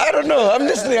is. I don't know. I'm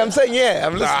listening. I'm saying yeah.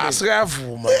 I'm listening.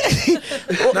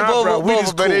 Bro. Weed is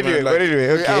cool, but anyway,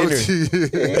 okay.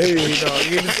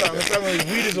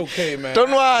 Weed is okay, man.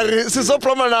 Don't worry. Since so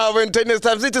prominent now when 10 years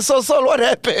times it is so what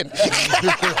happened?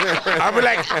 I'll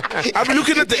be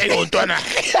looking at the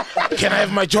can I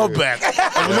have my job back?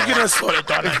 I'll be looking at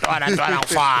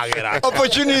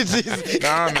opportunities.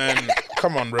 Nah, man.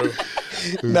 Come on, bro.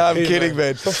 Nah, I'm kidding,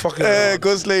 man. So fucking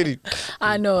Ghost lady.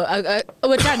 I know.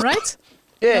 We're done, right?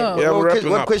 Yeah. Yeah, we're wrapping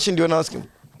what up. question do you want to ask him?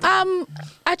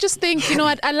 I just think,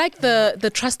 I like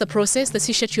the trust the process, the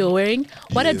t-shirt you're wearing.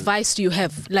 What advice do you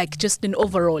have, like just in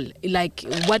overall? Like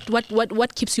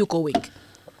what keeps you going?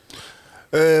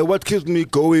 What keeps me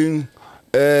going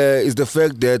is the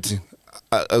fact that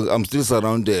I'm still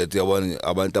surrounded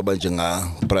abantu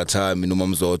abanjenga brother noma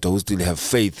mzoto who still have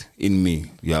faith in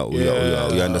me. You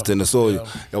understand? So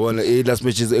last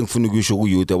message engifuna ukusho ku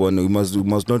youth you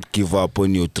must not give up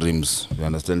on your dreams. You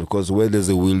understand? Because where there's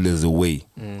a will there's a way.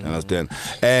 You understand?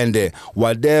 And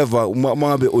whatever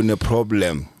mangabe on a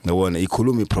problem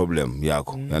ikhuluma problem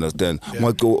yakho. You understand?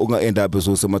 Unga end up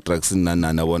so sema drugs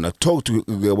nana talk to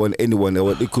anyone.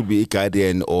 It could be a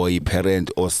guardian or a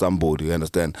parent or somebody. You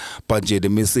understand? But the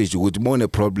message would more a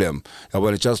problem. I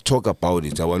want to just talk about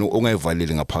it. I want to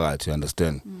ungayivaleli ngaphakathi. You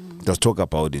understand? Just talk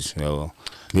about it.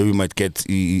 Maybe we might get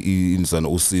in some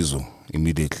usizo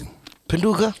immediately.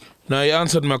 Penduka? No, he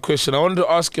answered my question. I wanted to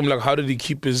ask him, like, how did he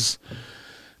keep his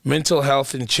mental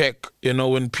health in check?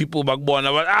 When people back born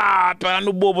about and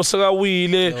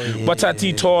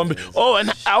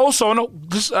I also want to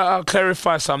just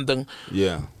clarify something.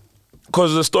 Yeah.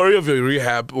 Because the story of your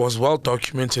rehab was well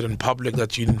documented in public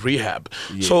that you're in rehab.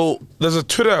 Yes. So there's a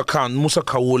Twitter account, Musa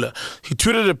Kawula. He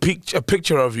tweeted a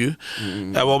picture of you.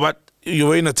 But you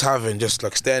were in a tavern, just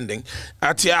like standing.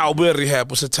 I'll be a rehab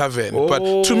was a tavern.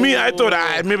 But to me, I thought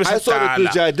maybe I saw the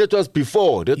picture. That was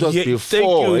before. That was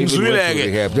before. Thank you.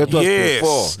 Rehab. That was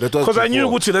before. Because I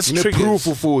knew that's triggers. Proof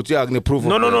of food. Yeah, proof of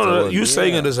No. You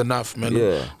saying it is enough, man.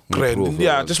 Yeah. Great.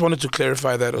 I just wanted to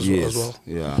clarify that as well.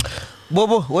 Yeah.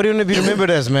 Bobo, what do you want to be remembered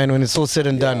as, man, when it's all said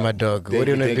and done, my dog? What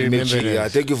do you want to be remembered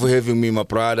as? Thank you for having me, my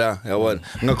brother. Also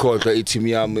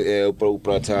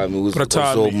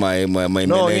my manager.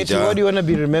 No, what do you want to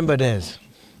be remembered as?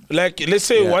 Like, let's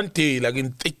say one day, like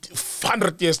in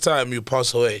 100 years' time, you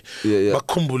pass away.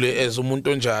 Bakhumbule as umuntu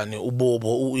onjani,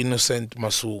 uBobo, innocent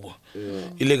Masuku.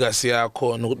 Ilegacy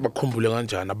yakho nokuthi bakhumbule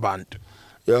kanjani abantu.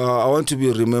 Yeah, I want to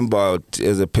be remembered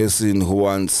as a person who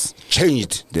once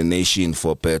changed the nation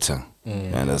for better.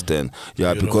 You understand?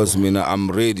 Yeah, because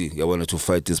I'm ready. I wanted to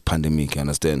fight this pandemic. You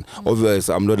understand?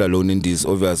 Obviously, I'm not alone in this.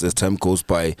 Obviously, as time goes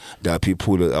by, there are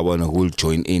people who will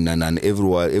join in, and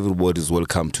everybody is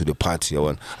welcome to the party.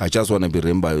 I just want to be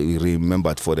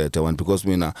remembered for that. Because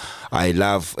I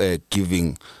love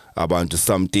giving about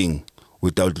something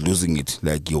without losing it,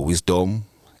 like your wisdom,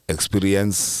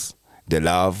 experience, the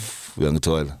love.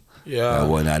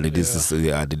 This is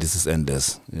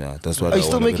endless. Yeah, that's what Are you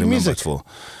still making music for.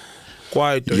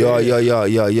 Quite.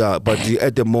 Yeah. But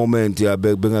at the moment, being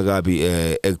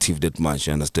active that much.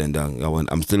 You understand?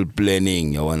 I'm still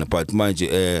planning. But much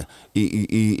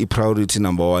priority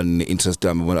number one interest.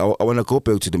 I want to go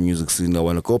back to the music scene. I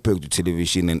want to go back to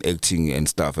television and acting and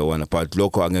stuff. But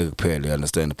local you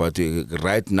understand? But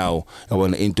right now, I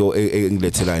want to into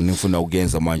English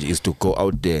is to go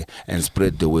out there and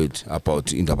spread the word about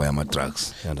Indabayama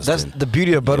drugs. That's the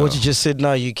beauty about what you just said.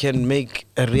 Now you can make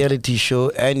a reality show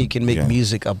and you can make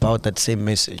music about that same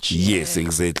message. Yes,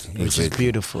 exactly. Which is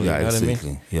beautiful. Yeah, you know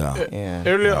exactly. What I mean?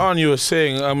 Earlier on, you were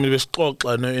saying, and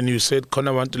you said,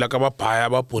 want to like about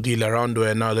body around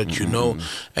where now that you know,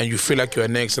 and you feel like you're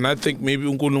next. And I think maybe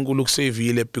Unkulunkulu save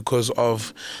because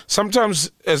of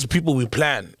sometimes as people we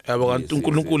plan.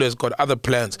 Unkulunkulu has got other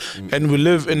plans, and we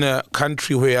live in a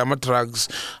country where drugs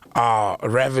are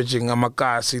ravaging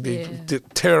amakasi, they're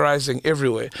terrorizing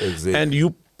everywhere, and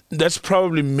that's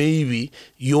probably maybe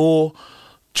your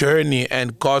journey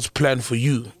and God's plan for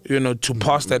you, to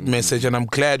pass that message, and I'm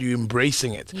glad you're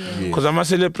embracing it. Because I'm a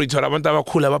celebrity, I want to have a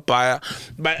cool by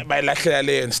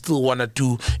and still want to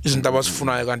do isn't that was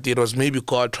it was maybe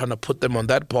God trying to put them on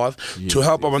that path to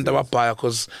help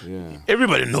because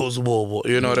everybody knows Bobo,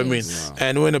 you know what I mean?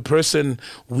 And when a person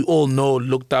we all know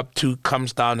looked up to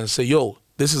comes down and say, yo,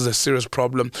 this is a serious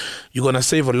problem. You're going to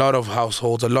save a lot of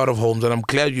households, a lot of homes, and I'm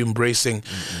glad you're embracing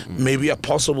maybe a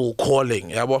possible calling.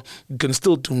 Yeah, well, you can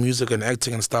still do music and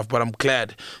acting and stuff, but I'm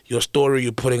glad your story,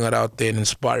 you're putting it out there and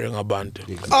inspiring a band.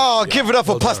 Oh, give it up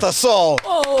for Pastor Saul.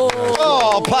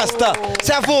 Oh, Pastor.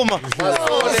 Safuma.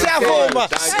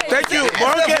 Thank you.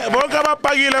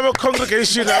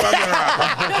 Congregation.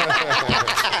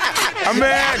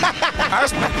 Amen.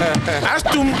 As to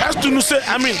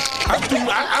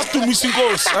missing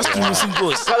goals. As to missing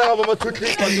goals.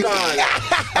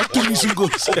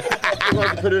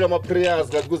 Put it on my prayers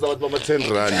that goes out my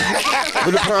 10 rand.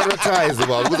 We'll prioritize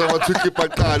about because I want to keep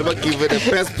give it the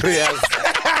best prayers.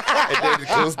 And then it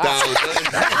goes down.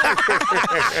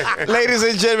 Ladies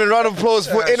and gentlemen, round of applause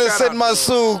for innocent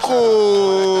Masuku.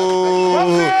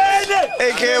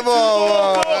 Hey, come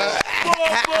on.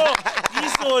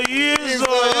 Yizo,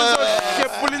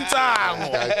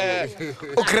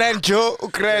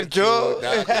 Ukranjo.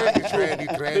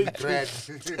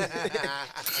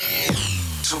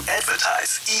 To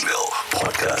advertise, email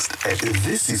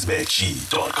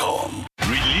podcast@thisisveggie.com.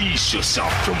 Release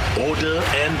yourself from order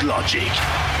and logic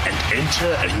and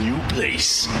enter a new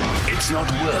place. It's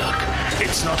not work,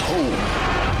 it's not home.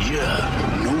 Here,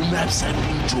 no maps have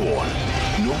been drawn,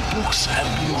 no books have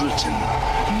been written,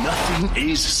 nothing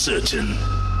is certain.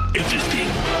 Everything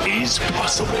is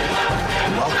possible.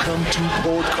 Welcome to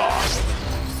Podcast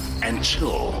and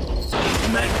Chill,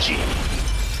 Mac G.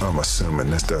 I'm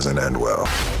assuming this doesn't end well.